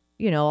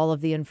 all of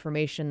the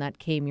information that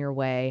came your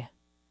way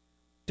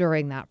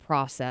during that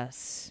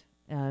process?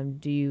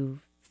 Do you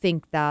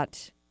think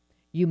that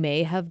you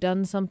may have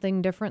done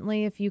something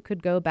differently if you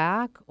could go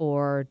back,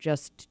 or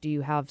just do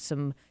you have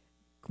some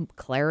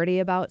clarity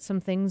about some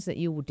things that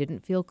you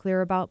didn't feel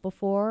clear about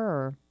before,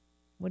 or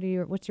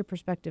what's your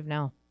perspective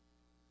now?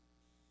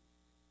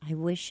 I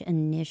wish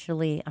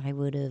initially I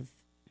would have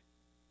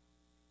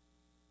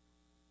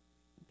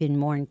been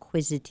more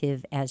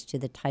inquisitive as to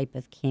the type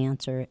of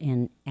cancer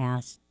and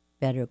asked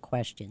better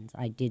questions.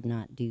 I did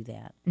not do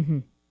that. Mm-hmm.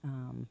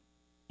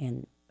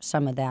 And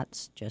some of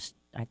that's just,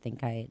 I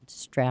think I had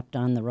strapped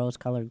on the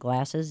rose-colored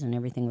glasses and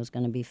everything was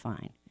going to be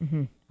fine.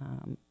 Mm-hmm.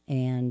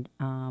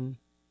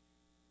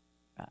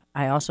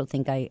 I also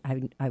think I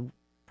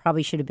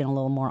probably should have been a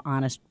little more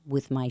honest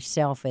with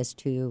myself as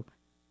to,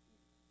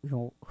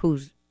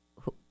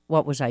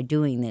 what was I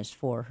doing this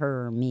for,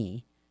 her or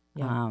me?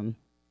 Yeah.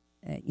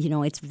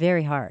 It's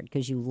very hard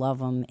because you love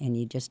them and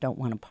you just don't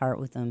want to part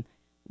with them.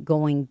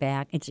 Going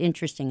back, it's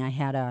interesting. I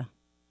have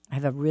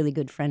a really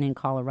good friend in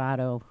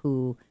Colorado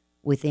who,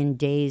 within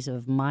days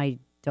of my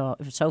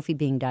dog, Sophie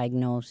being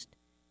diagnosed,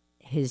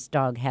 his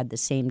dog had the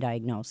same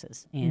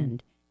diagnosis,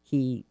 and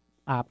he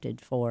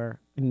opted for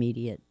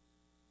immediate,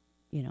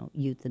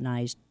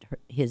 euthanized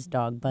his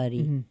dog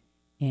Buddy. Mm-hmm.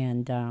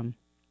 And,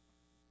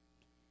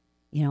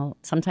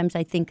 sometimes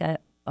I think I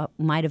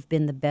might have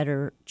been the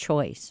better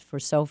choice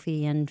for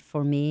Sophie and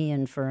for me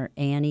and for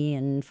Annie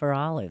and for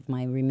Olive,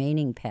 my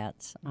remaining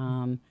pets.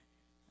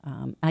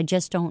 I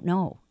just don't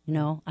know.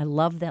 I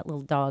love that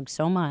little dog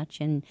so much,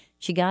 and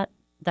she got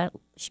a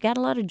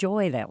lot of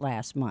joy that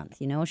last month.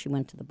 She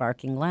went to the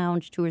barking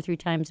lounge 2 or 3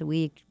 times a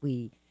week.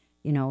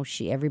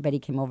 Everybody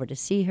came over to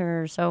see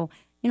her. So,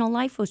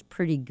 life was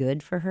pretty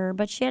good for her,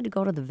 but she had to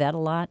go to the vet a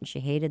lot, and she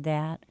hated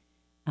that.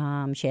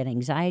 She had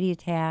anxiety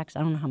attacks.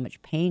 I don't know how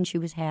much pain she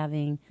was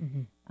having.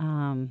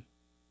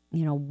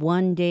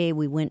 One day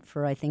we went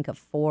for, I think, a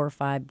 4 or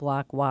 5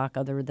 block walk.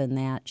 Other than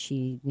that,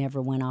 she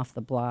never went off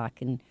the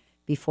block. And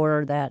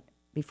before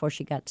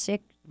she got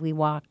sick, we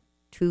walked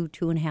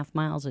 2.5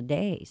 miles a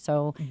day.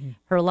 So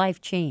her life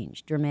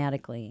changed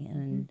dramatically.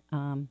 And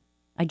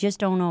I just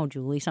don't know,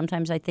 Julie.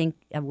 Sometimes I think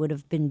it would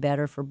have been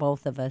better for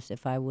both of us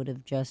if I would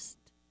have just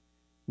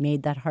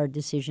made that hard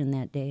decision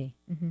that day.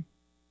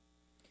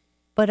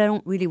 But I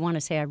don't really want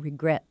to say I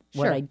regret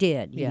what Sure. I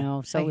did,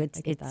 So I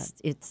get that.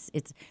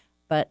 it's.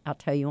 But I'll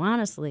tell you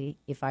honestly,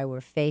 if I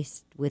were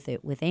faced with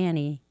it with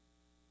Annie,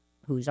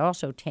 who's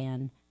also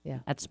 10,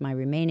 that's my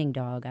remaining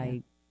dog.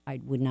 I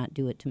would not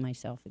do it to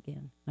myself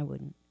again. I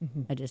wouldn't.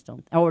 I just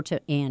don't. Or to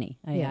Annie.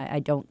 I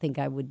don't think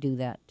I would do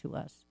that to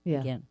us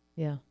again.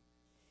 Yeah.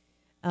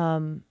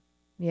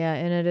 Yeah,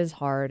 and it is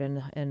hard,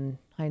 and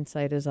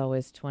hindsight is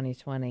always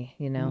 20/20,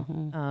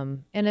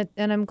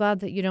 And I'm glad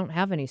that you don't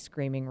have any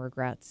screaming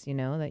regrets,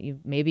 that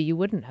maybe you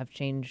wouldn't have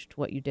changed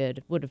what you did.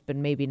 It would have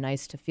been maybe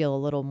nice to feel a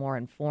little more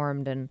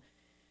informed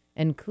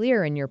and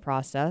clear in your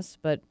process,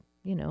 but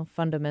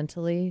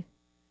fundamentally,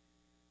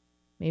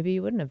 maybe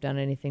you wouldn't have done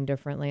anything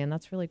differently, and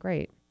that's really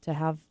great to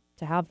have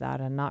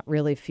that and not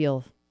really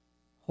feel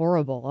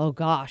horrible. Oh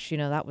gosh,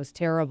 that was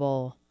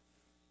terrible.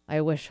 I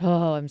wish,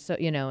 I'm so,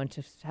 and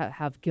to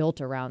have guilt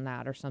around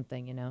that or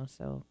something,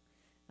 so.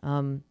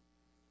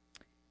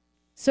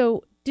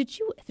 So did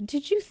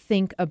you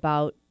think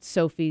about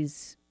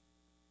Sophie's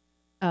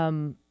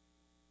end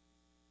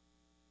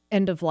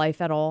of life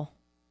at all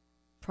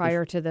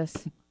prior to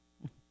this?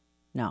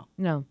 No.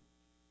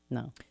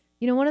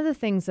 One of the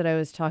things that I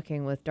was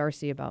talking with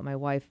Darcy about, my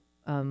wife,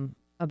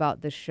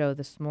 about this show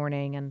this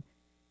morning,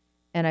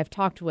 and I've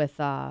talked with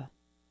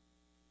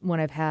when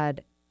I've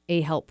had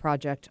a help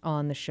project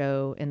on the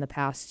show in the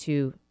past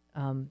to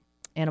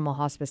Animal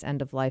Hospice End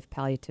of Life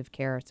Palliative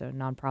Care. It's a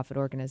nonprofit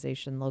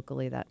organization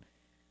locally that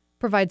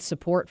provides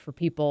support for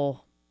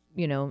people,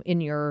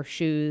 in your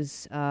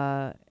shoes,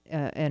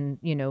 and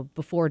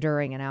before,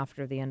 during, and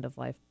after the end of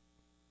life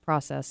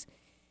process.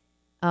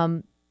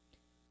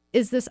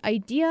 Is this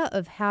idea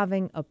of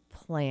having a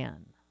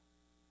plan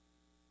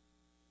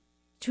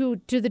to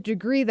the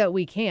degree that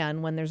we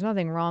can, when there's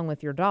nothing wrong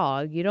with your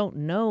dog, you don't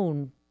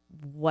know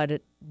what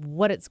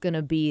it's going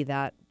to be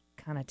that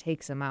kind of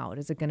takes them out.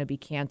 Is it going to be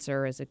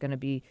cancer? Is it going to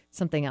be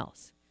something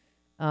else?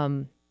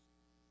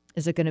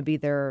 Is it going to be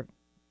their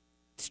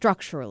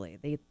structurally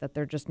that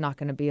they're just not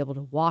going to be able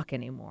to walk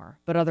anymore,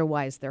 but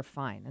otherwise they're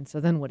fine? And so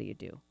then what do you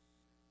do?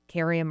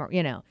 Carry them, or,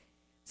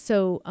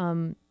 So,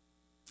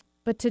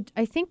 but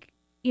I think,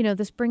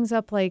 this brings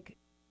up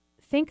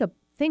think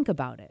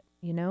about it.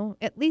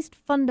 At least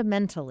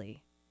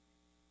fundamentally,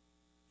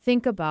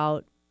 think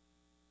about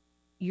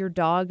your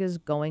dog is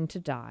going to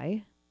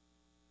die,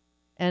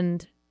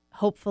 and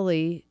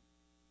hopefully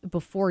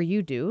before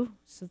you do,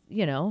 so,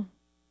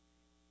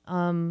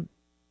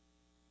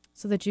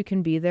 so that you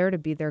can be there to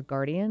be their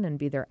guardian and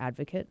be their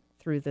advocate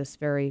through this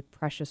very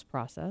precious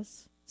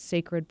process,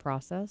 sacred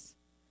process.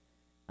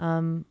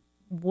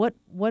 What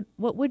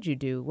would you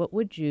do? What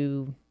would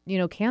you,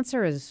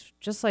 cancer is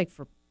just like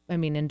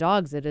in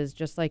dogs, it is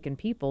just like in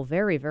people,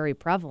 very, very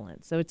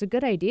prevalent. So it's a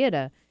good idea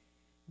to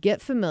get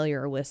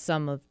familiar with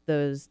some of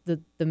those, the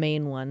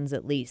main ones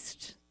at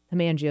least.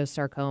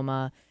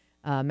 Hemangiosarcoma,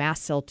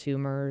 mast cell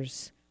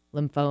tumors,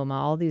 lymphoma,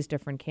 all these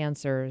different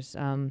cancers.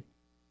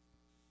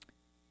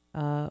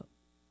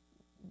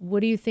 What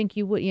do you think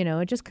you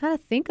would, just kind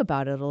of think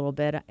about it a little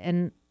bit.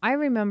 And I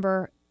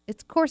remember,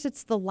 of course,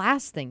 it's the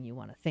last thing you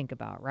want to think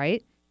about,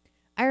 right?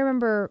 I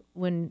remember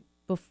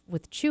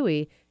with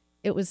Chewy,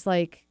 it was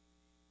like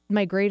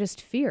my greatest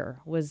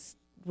fear was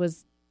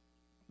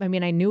I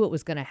knew it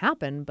was going to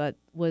happen, but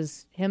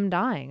was him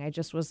dying. I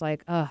just was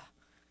like,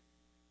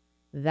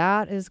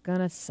 that is going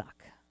to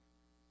suck.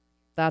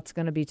 That's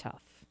going to be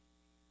tough.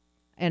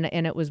 And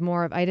it was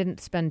more of, I didn't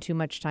spend too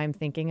much time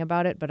thinking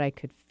about it, but I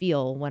could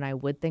feel when I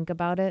would think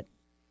about it,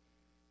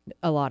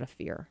 a lot of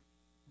fear,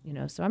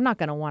 so I'm not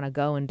going to want to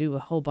go and do a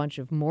whole bunch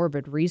of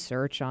morbid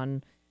research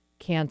on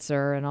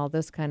cancer and all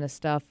this kind of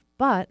stuff.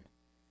 But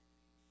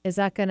is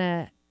that going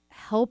to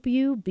help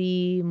you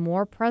be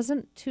more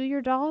present to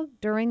your dog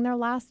during their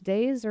last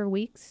days or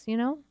weeks,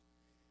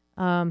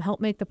 help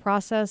make the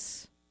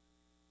process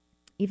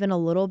even a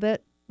little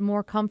bit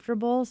more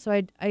comfortable?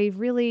 So I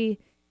really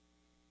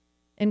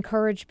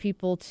encourage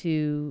people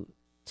to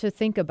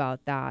think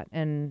about that.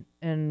 And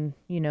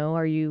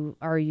are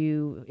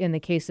you in the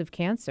case of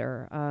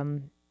cancer?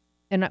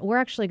 And we're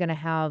actually going to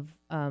have,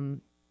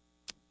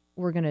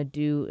 we're going to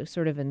do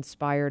sort of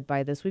inspired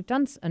by this. We've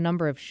done a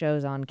number of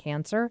shows on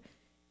cancer,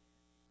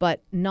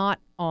 but not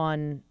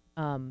on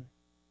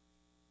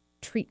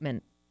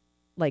treatment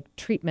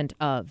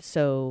of.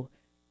 So,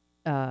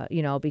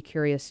 I'll be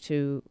curious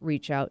to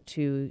reach out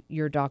to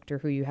your doctor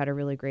who you had a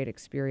really great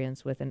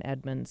experience with in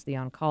Edmonds, the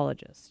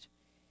oncologist,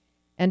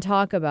 and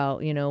talk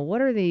about,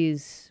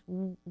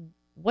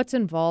 what's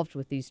involved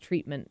with these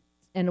treatment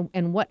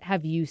and what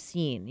have you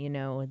seen? You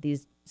know,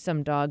 these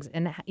some dogs,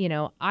 and you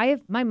know,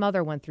 my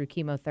mother went through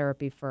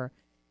chemotherapy for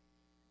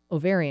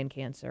ovarian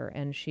cancer,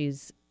 and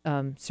she's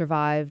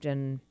survived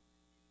and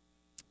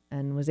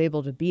was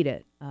able to beat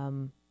it.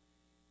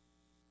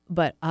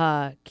 But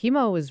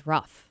chemo is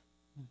rough,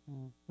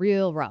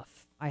 real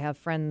rough. I have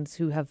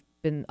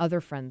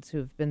other friends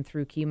who've been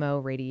through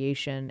chemo,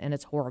 radiation, and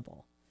it's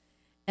horrible.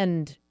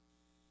 And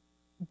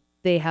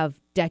they have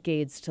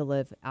decades to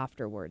live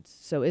afterwards.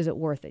 So is it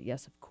worth it?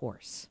 Yes, of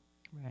course.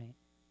 Right.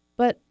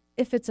 But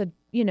if it's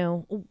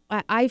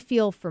I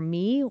feel for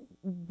me,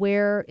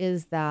 where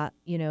is that,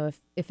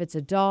 if it's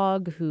a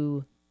dog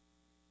who,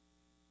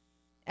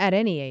 at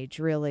any age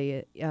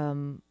really,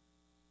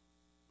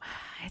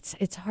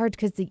 it's hard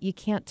because you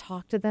can't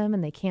talk to them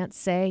and they can't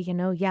say,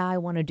 yeah, I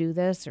want to do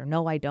this, or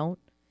no, I don't,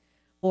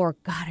 or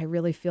God, I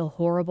really feel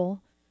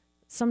horrible.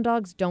 Some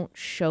dogs don't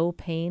show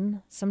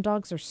pain. Some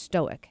dogs are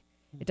stoic.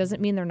 It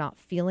doesn't mean they're not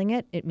feeling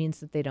it. It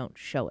means that they don't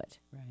show it.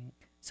 Right.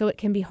 So it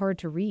can be hard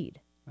to read.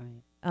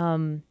 Right.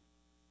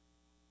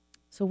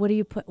 So what do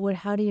you put?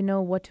 How do you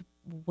know what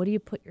do you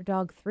put your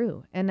dog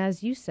through? And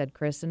as you said,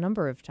 Chris, a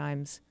number of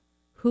times,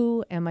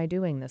 who am I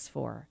doing this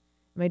for?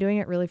 Am I doing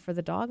it really for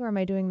the dog, or am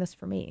I doing this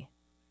for me?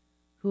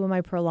 Who am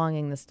I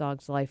prolonging this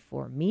dog's life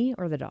for, me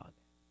or the dog?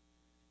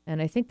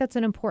 And I think that's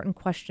an important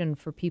question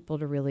for people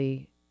to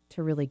really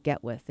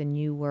get with. And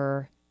you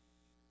were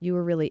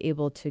really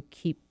able to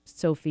keep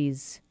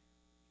Sophie's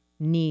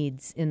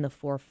needs in the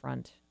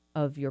forefront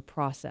of your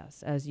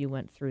process as you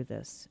went through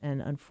this.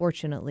 And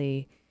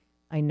unfortunately,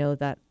 I know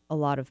that a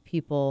lot of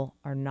people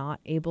are not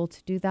able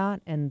to do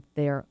that, and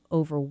they're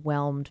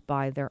overwhelmed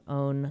by their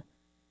own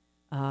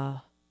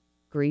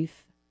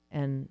grief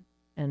and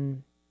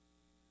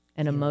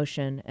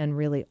emotion, and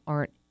really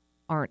aren't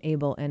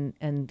able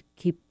and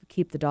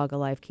keep the dog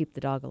alive, keep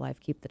the dog alive,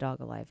 keep the dog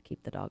alive,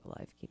 keep the dog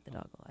alive, keep the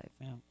dog alive.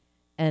 Yeah.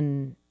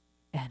 And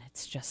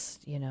it's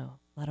just,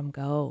 let them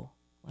go.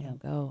 Let them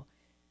go.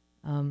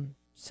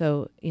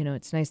 So,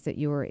 it's nice that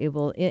you were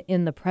able,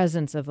 in the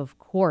presence of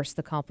course,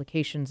 the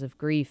complications of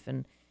grief,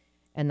 and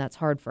that's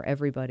hard for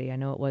everybody. I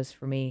know it was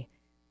for me,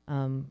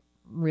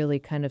 really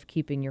kind of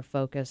keeping your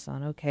focus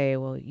on, okay,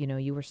 well,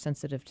 you were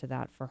sensitive to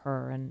that for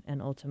her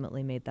and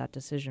ultimately made that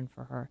decision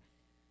for her.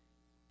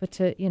 But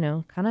to,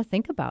 kind of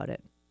think about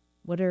it.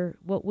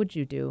 What would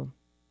you do?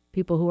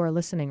 People who are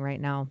listening right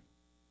now,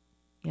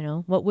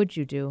 what would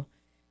you do?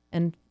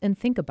 And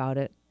think about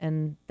it.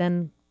 And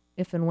then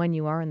if and when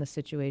you are in the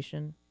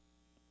situation,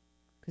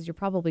 because you're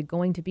probably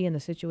going to be in the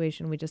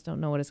situation, we just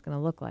don't know what it's going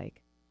to look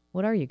like.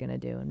 What are you going to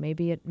do? And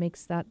maybe it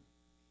makes that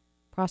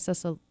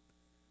process a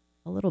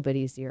little bit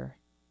easier.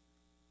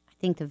 I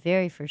think the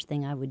very first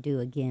thing I would do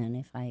again,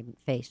 if I'm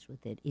faced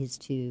with it, is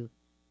to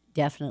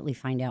definitely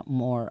find out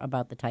more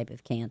about the type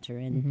of cancer.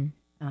 And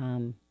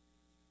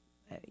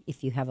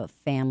if you have a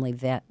family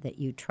vet that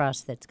you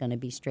trust that's going to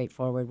be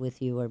straightforward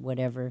with you or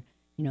whatever,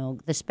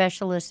 the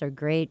specialists are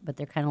great, but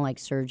they're kind of like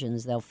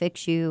surgeons. They'll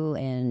fix you,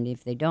 and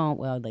if they don't,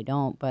 well, they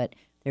don't. But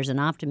there's an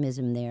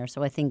optimism there.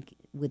 So I think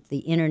with the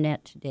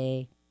internet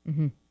today,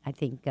 I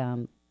think,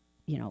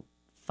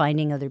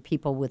 finding other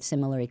people with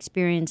similar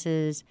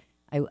experiences,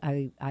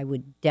 I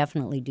would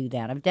definitely do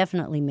that. I've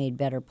definitely made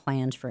better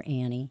plans for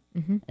Annie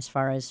as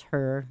far as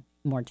her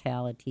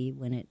mortality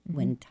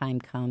when time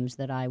comes,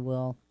 that I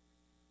will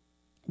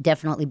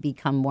definitely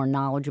become more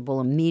knowledgeable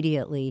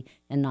immediately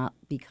and not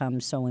become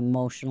so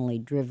emotionally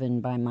driven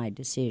by my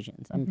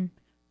decisions. I'm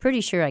pretty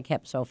sure I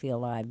kept Sophie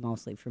alive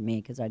mostly for me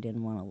because I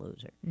didn't want to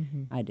lose her.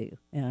 I do.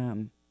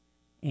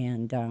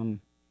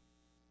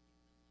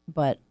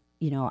 But,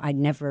 I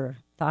never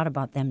thought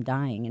about them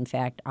dying. In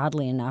fact,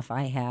 oddly enough,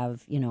 I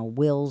have,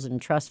 wills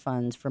and trust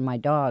funds for my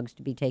dogs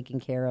to be taken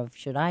care of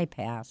should I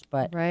pass.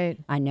 But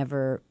I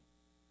never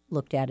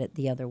looked at it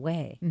the other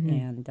way.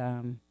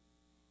 And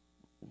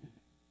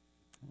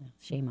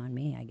shame on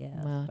me, I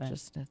guess. Well,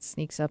 it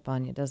sneaks up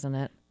on you, doesn't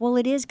it? Well,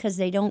 it is, because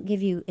they don't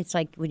give you, it's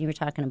like when you were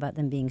talking about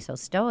them being so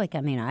stoic.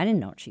 I mean, I didn't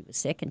know she was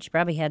sick, and she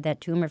probably had that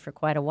tumor for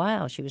quite a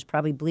while. She was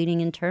probably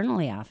bleeding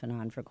internally off and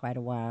on for quite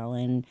a while.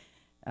 And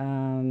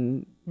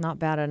not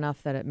bad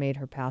enough that it made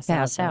her pass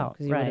out.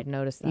 Because you would have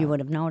noticed that. You would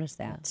have noticed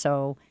that. Yeah.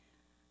 So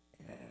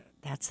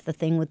that's the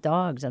thing with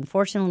dogs.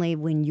 Unfortunately,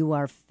 when you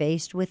are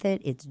faced with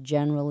it, it's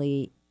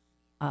generally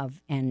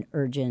of an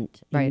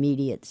urgent,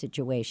 immediate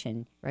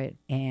situation. Right.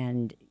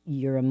 And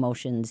your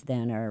emotions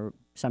then are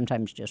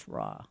sometimes just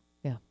raw.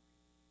 Yeah.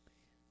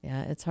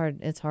 Yeah, it's hard.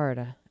 It's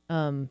hard.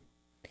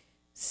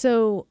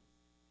 So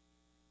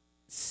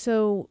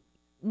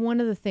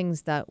one of the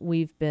things that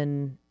we've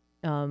been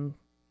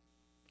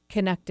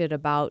connected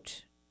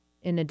about,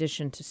 in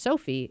addition to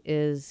Sophie,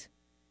 is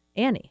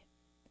Annie.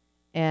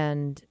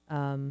 And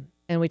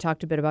we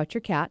talked a bit about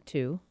your cat,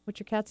 too. What's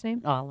your cat's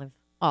name?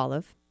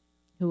 Olive,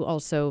 who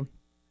also,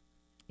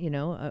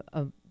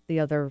 the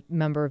other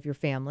member of your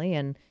family,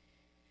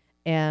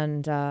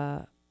 and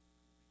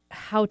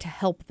how to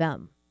help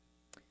them.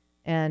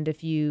 And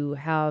if you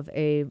have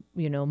a,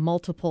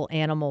 multiple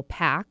animal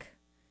pack,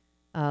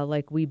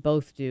 like we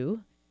both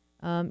do,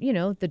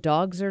 the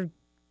dogs are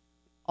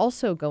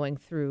also going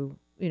through,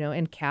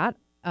 and Kat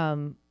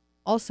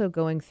also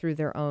going through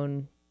their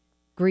own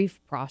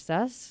grief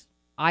process.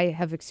 I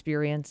have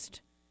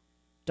experienced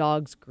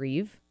dogs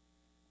grieve,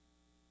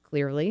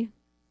 clearly,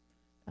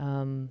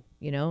 and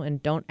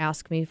don't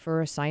ask me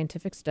for a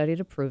scientific study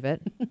to prove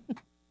it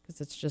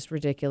because it's just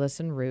ridiculous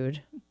and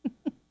rude.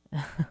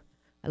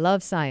 I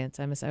love science.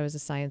 I was a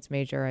science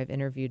major. I've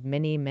interviewed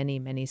many, many,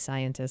 many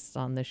scientists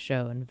on this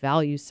show and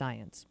value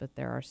science, but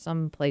there are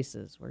some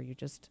places where you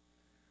just,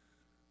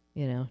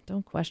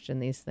 don't question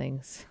these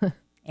things.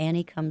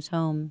 Annie comes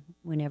home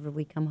whenever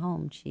we come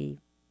home.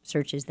 She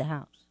searches the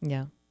house.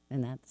 Yeah.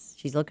 And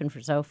she's looking for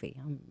Sophie,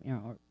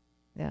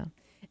 Yeah.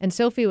 And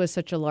Sophie was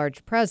such a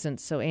large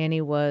presence. So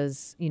Annie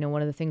was,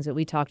 one of the things that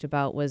we talked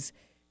about was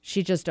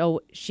she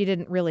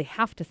didn't really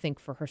have to think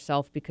for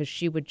herself because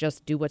she would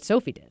just do what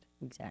Sophie did.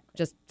 Exactly.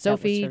 Just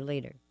Sophie. That was her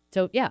leader.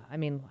 So, yeah, I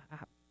mean,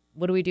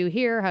 what do we do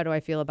here? How do I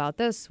feel about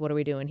this? What are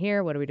we doing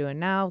here? What are we doing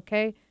now?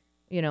 Okay.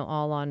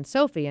 All on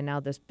Sophie. And now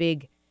this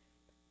big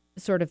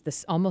sort of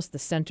almost the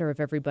center of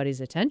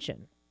everybody's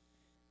attention.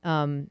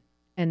 And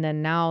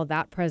then now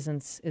that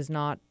presence is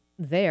not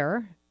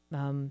there,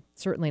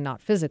 certainly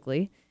not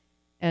physically.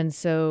 And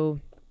so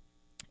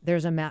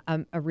there's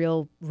a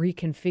real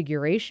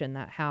reconfiguration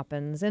that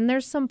happens. And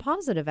there's some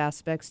positive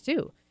aspects,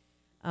 too.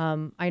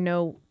 I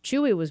know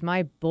Chewy was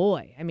my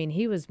boy. I mean,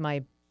 he was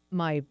my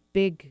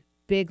big,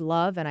 big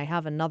love, and I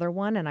have another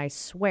one, and I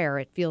swear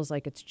it feels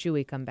like it's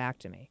Chewy come back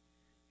to me.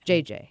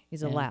 JJ,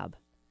 he's a lab.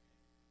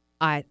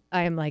 I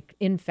am like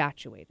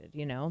infatuated,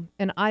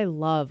 and I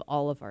love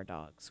all of our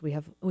dogs. We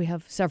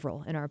have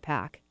several in our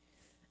pack.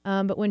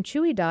 But when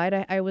Chewy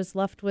died, I was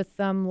left with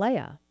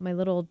Leia, my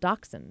little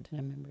dachshund. I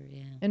remember,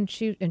 yeah. And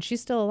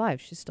she's still alive.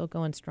 She's still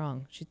going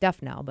strong. She's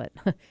deaf now, but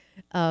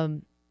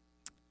and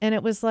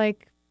it was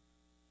like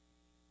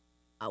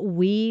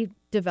we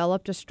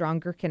developed a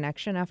stronger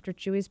connection after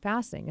Chewy's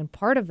passing, and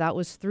part of that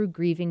was through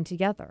grieving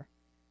together.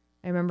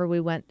 I remember we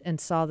went and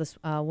saw this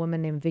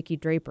woman named Vicki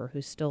Draper,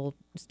 who still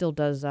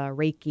does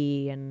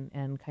Reiki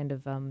and kind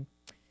of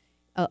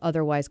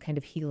otherwise kind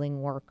of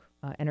healing work,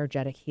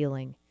 energetic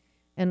healing.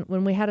 And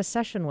when we had a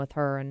session with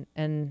her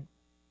and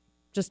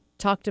just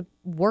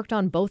worked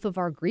on both of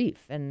our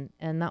grief, and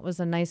that was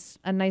a nice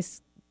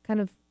kind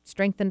of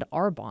strengthened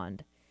our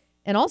bond.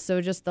 And also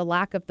just the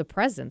lack of the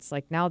presence.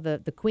 Like now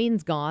the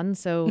queen's gone,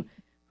 so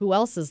who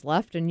else is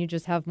left? And you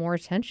just have more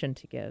attention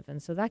to give.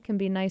 And so that can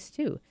be nice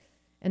too.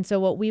 And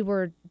so what we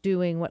were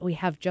doing, what we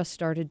have just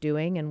started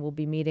doing, and we'll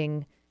be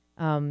meeting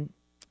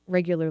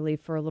regularly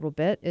for a little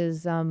bit,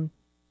 is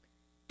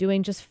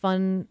doing just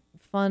fun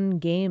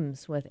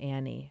games with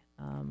Annie.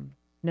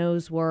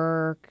 Nose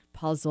work,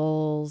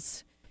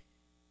 puzzles,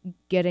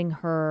 getting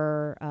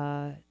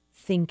her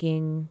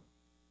thinking,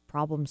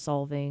 problem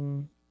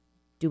solving,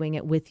 doing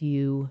it with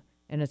you,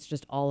 and it's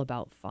just all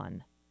about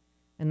fun.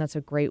 And that's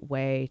a great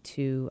way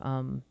to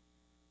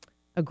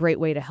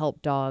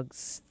help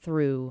dogs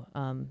through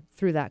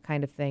that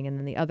kind of thing. And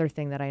then the other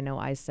thing that I know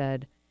I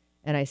said,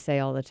 and I say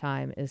all the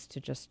time, is to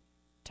just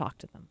talk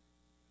to them.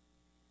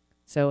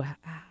 So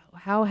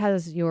how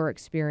has your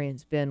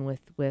experience been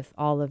with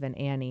Olive and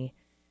Annie,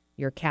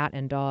 your cat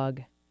and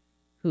dog,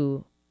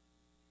 who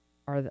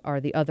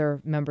are the other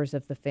members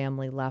of the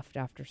family left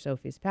after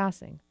Sophie's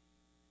passing?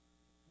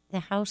 The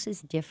house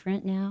is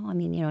different now. I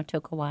mean, it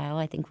took a while.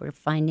 I think we're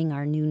finding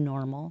our new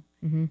normal.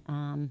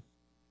 Mm-hmm.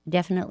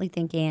 Definitely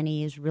think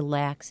Annie is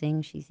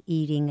relaxing. She's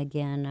eating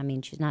again. I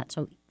mean, she's not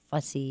so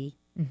fussy,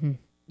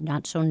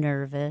 not so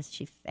nervous.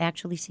 She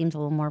actually seems a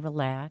little more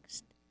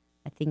relaxed.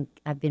 I think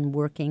I've been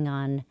working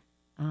on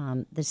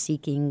the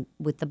seeking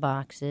with the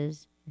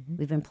boxes. Mm-hmm.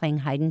 We've been playing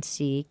hide and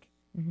seek.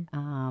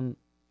 Mm-hmm.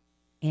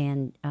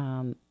 And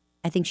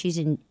I think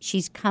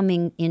she's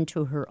coming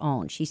into her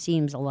own. She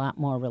seems a lot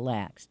more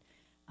relaxed.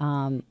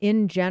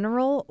 In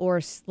general, or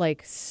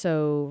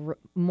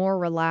more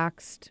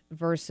relaxed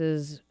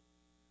versus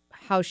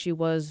how she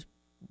was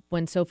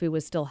when Sophie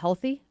was still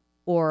healthy,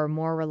 or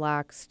more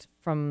relaxed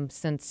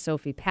since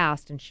Sophie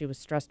passed and she was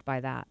stressed by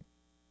that?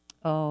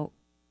 Oh,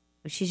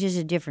 she's just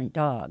a different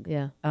dog.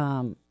 Yeah.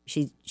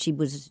 She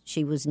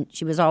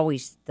was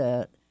always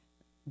the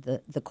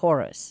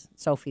chorus.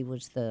 Sophie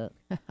was the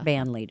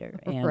band leader.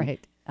 And,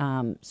 right.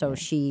 So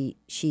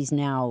she's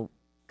now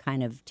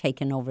kind of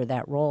taken over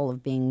that role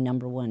of being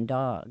number one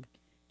dog.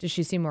 Does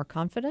she seem more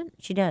confident?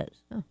 She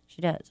does. Oh.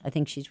 She does. I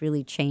think she's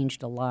really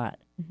changed a lot.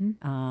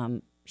 Mm-hmm.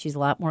 She's a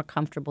lot more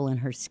comfortable in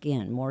her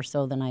skin, more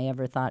so than I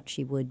ever thought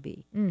she would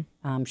be.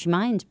 She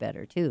minds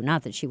better, too.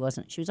 Not that she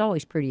wasn't. She was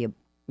always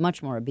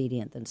much more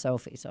obedient than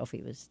Sophie.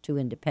 Sophie was too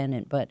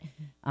independent. But,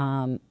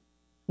 I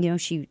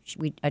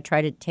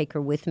try to take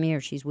her with me,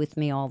 or she's with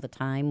me all the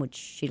time, which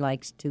she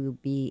likes to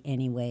be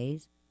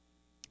anyways.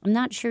 I'm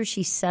not sure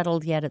she's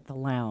settled yet at the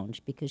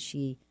lounge because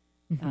she,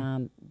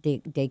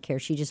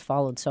 daycare, she just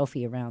followed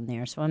Sophie around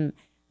there. So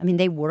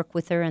they work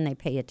with her and they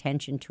pay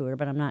attention to her,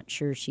 but I'm not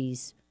sure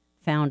she's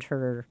found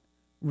her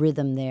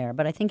rhythm there.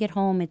 But I think at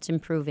home it's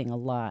improving a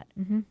lot.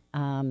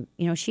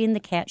 Mm-hmm. She and the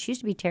cat, she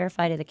used to be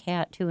terrified of the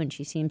cat too, and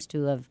she seems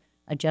to have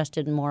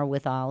adjusted more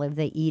with Olive.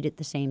 They eat at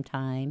the same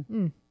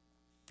time.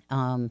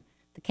 The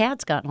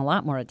cat's gotten a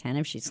lot more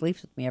attentive. She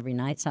sleeps with me every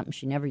night, something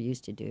she never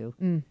used to do.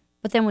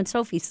 But then when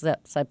Sophie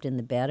slept in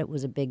the bed, it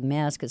was a big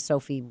mess because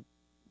Sophie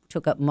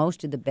took up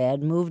most of the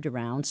bed, moved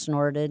around,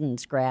 snorted and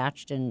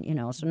scratched, and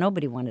so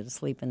nobody wanted to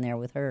sleep in there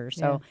with her.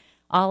 So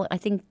I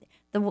think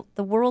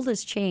the world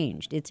has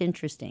changed. It's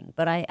interesting,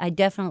 but I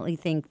definitely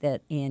think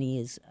that Annie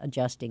is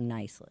adjusting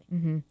nicely.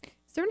 Mm-hmm.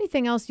 Is there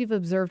anything else you've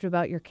observed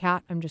about your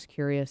cat? I'm just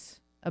curious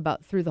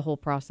about through the whole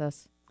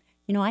process.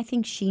 I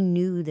think she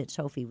knew that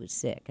Sophie was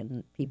sick,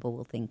 and people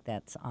will think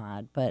that's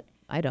odd, but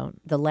I don't.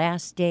 The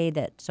last day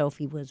that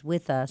Sophie was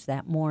with us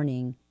that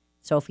morning,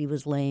 Sophie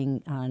was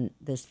laying on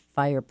this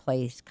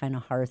fireplace kind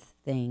of hearth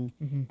thing,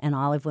 and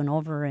Olive went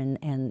over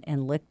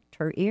and licked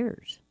her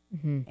ears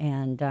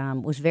and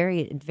was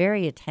very,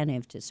 very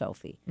attentive to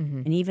Sophie.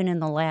 And even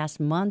in the last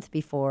month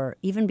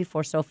even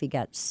before Sophie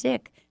got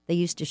sick, they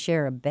used to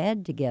share a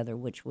bed together,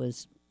 which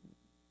was,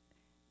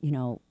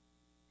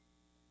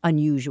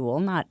 unusual,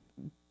 not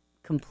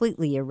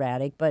completely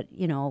erratic, but,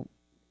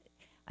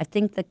 I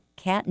think the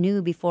cat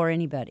knew before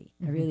anybody.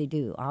 I really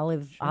do.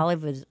 Olive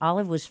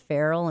was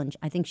feral, and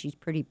I think she's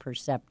pretty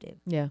perceptive.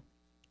 Yeah.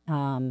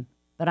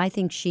 But I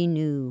think she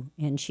knew,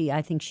 and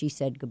I think she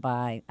said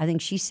goodbye. I think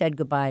she said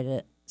goodbye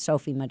to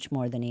Sophie much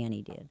more than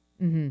Annie did.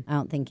 I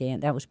don't think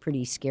that was a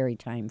pretty scary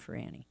time for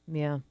Annie.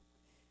 Yeah.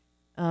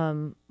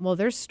 Well,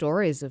 there's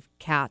stories of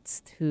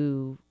cats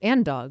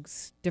and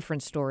dogs,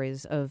 different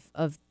stories of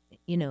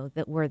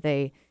that where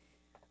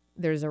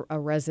there's a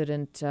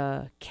resident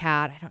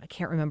cat. I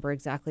can't remember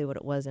exactly what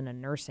it was, in a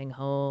nursing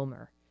home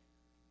or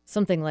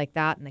something like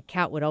that. And the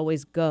cat would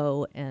always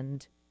go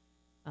and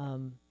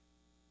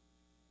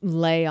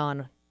lay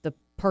on the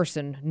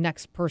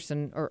next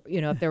person, or,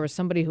 if there was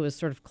somebody who was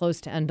sort of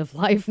close to end of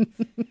life,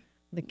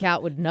 the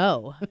cat would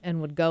know and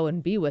would go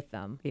and be with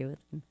them.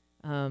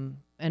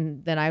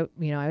 And then I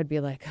would be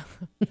like,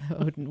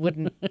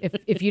 wouldn't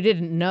if you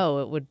didn't know,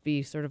 it would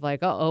be sort of like,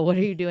 oh, what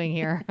are you doing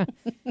here?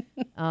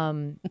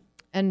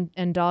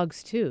 And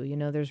dogs too.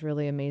 There's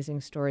really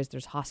amazing stories.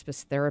 There's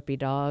hospice therapy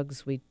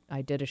dogs.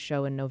 I did a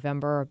show in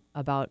November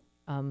about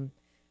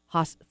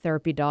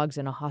therapy dogs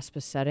in a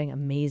hospice setting.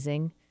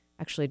 Amazing.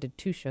 Actually, did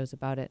 2 shows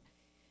about it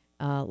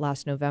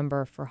last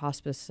November for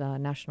hospice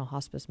National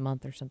Hospice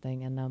Month or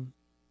something. And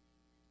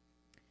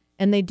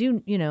they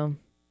do,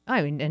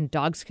 and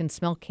dogs can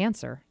smell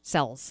cancer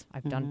cells.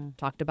 I've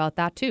talked about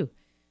that too.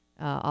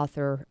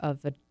 Author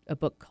of a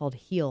book called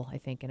Heal, I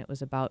think, and it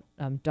was about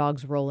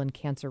dogs' role in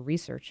cancer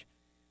research.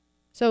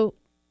 So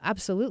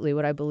absolutely,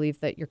 would I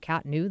believe that your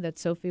cat knew that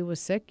Sophie was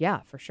sick?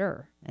 Yeah, for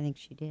sure. I think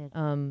she did.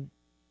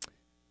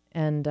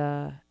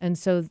 And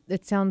so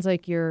it sounds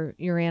like your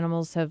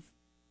animals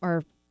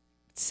are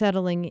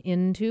settling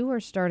into or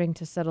starting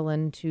to settle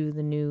into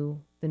the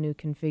new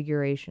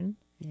configuration.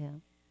 Yeah.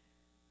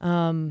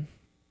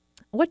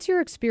 What's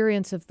your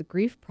experience of the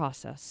grief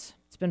process?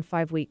 It's been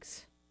 5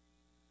 weeks.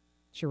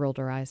 She rolled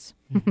her eyes.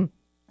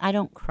 I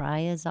don't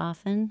cry as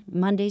often.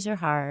 Mondays are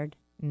hard.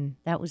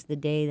 That was the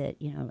day that,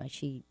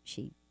 she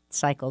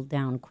cycled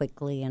down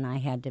quickly, and I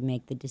had to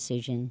make the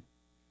decision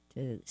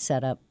to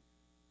set up,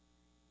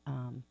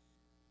 to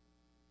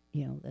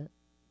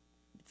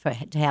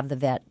have the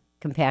vet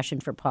Compassion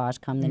for Paws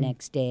come the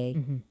next day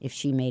if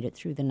she made it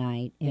through the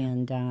night. Yeah.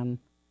 And,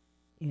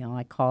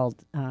 I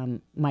called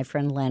my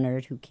friend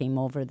Leonard, who came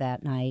over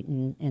that night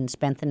and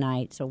spent the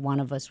night. So one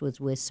of us was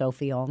with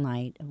Sophie all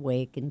night,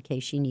 awake in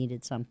case she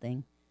needed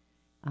something.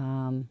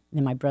 Then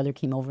my brother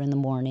came over in the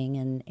morning,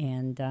 and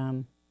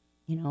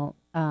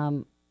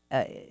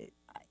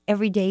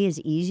every day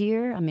is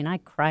easier. I mean, I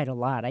cried a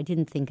lot. I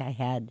didn't think I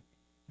had.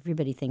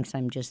 Everybody thinks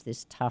I'm just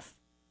this tough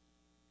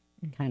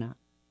kind of,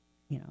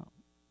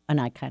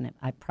 and I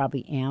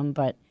probably am,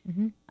 but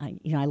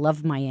I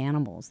love my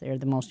animals. They're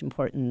the most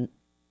important.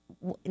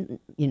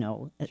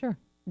 Sure.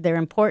 They're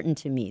important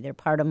to me. They're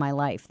part of my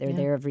life. They're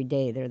there every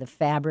day. They're the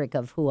fabric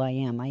of who I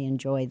am. I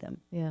enjoy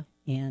them. Yeah.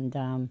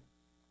 And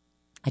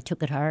I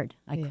took it hard.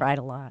 I cried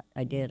a lot.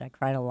 I did. I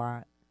cried a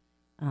lot.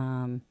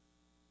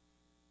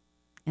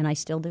 And I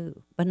still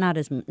do, but not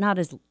as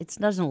it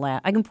doesn't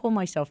last. I can pull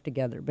myself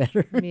together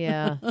better.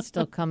 Yeah, it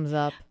still comes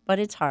up, but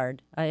it's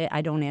hard.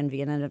 I don't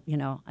envy it. And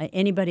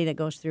anybody that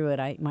goes through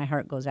it, my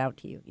heart goes out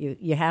to you.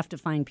 You have to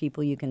find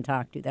people you can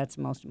talk to. That's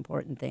the most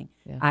important thing.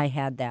 Yeah. I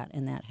had that,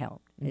 and that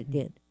helped. It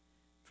did.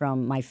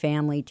 From my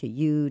family to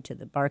you to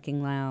the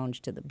barking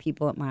lounge to the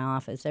people at my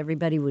office,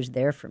 everybody was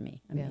there for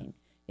me. I mean,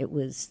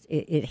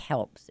 it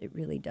helps. It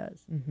really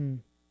does.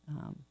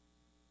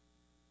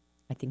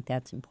 I think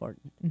that's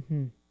important.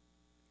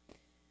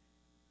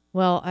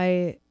 Well,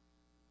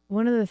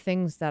 one of the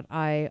things that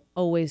I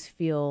always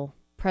feel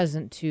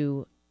present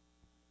to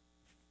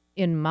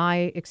in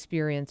my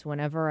experience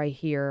whenever I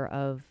hear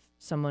of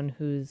someone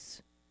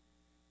whose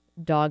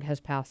dog has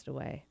passed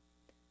away,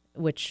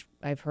 which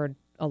I've heard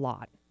a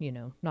lot,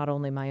 not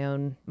only my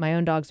own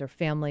dogs are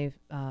family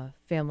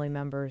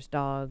members'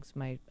 dogs.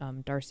 My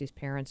Darcy's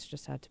parents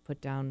just had to put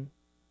down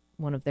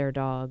one of their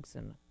dogs,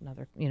 and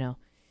another,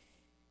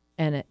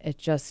 And it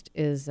just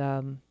is,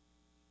 I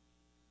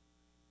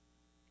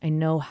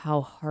know how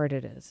hard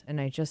it is.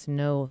 And I just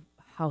know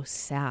how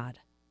sad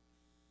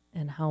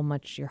and how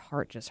much your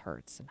heart just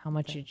hurts and how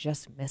much you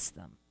just miss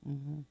them.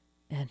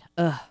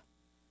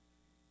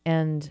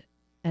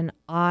 And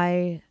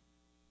I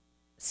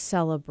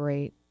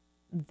celebrate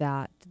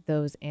that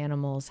those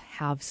animals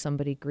have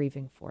somebody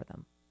grieving for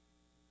them,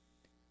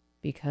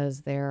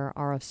 because there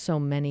are so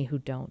many who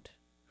don't,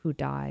 who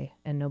die,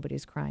 and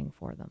nobody's crying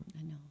for them.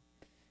 I know.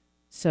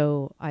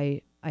 So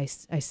I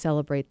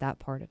celebrate that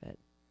part of it.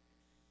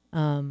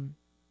 And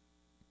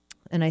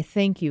I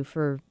thank you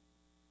for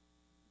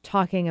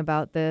talking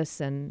about this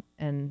and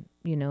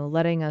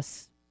letting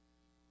us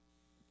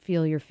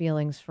feel your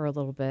feelings for a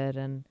little bit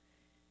and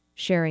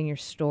sharing your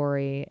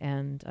story,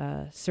 and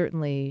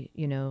certainly,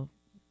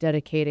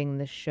 dedicating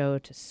this show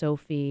to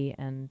Sophie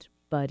and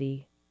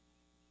Buddy,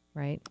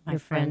 right? My Your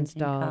friend's in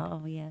dog.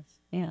 Cal,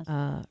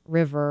 yes.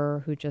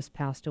 River, who just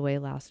passed away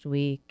last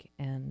week,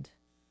 and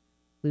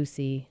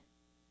Lucy,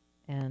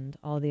 and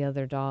all the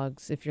other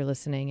dogs. If you're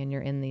listening and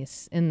you're in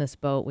this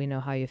boat, we know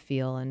how you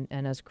feel. And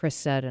as Chris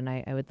said, and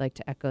I would like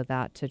to echo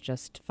that, to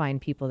just find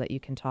people that you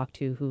can talk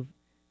to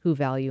who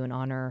value and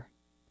honor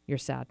your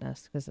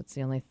sadness, because it's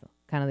the only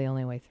kind of the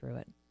only way through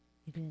it.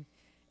 It is.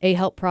 A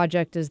Help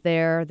Project is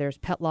there. There's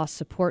pet loss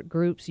support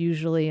groups,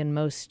 usually in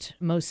most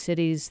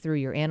cities, through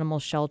your animal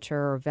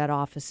shelter or vet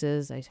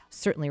offices. I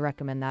certainly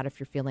recommend that if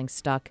you're feeling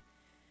stuck.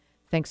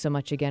 Thanks so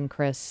much again,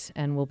 Chris,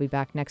 and we'll be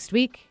back next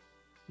week.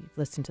 You've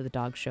listened to The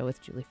Dog Show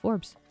with Julie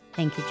Forbes.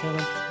 Thank you,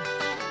 Julie.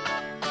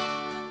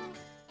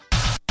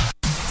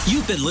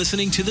 You've been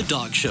listening to The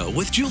Dog Show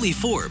with Julie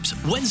Forbes,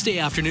 Wednesday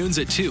afternoons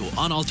at 2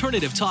 on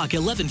Alternative Talk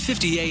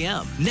 1150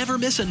 AM. Never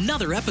miss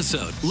another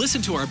episode.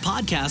 Listen to our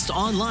podcast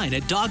online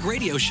at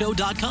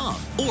dogradioshow.com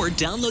or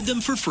download them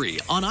for free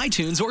on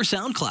iTunes or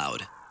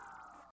SoundCloud.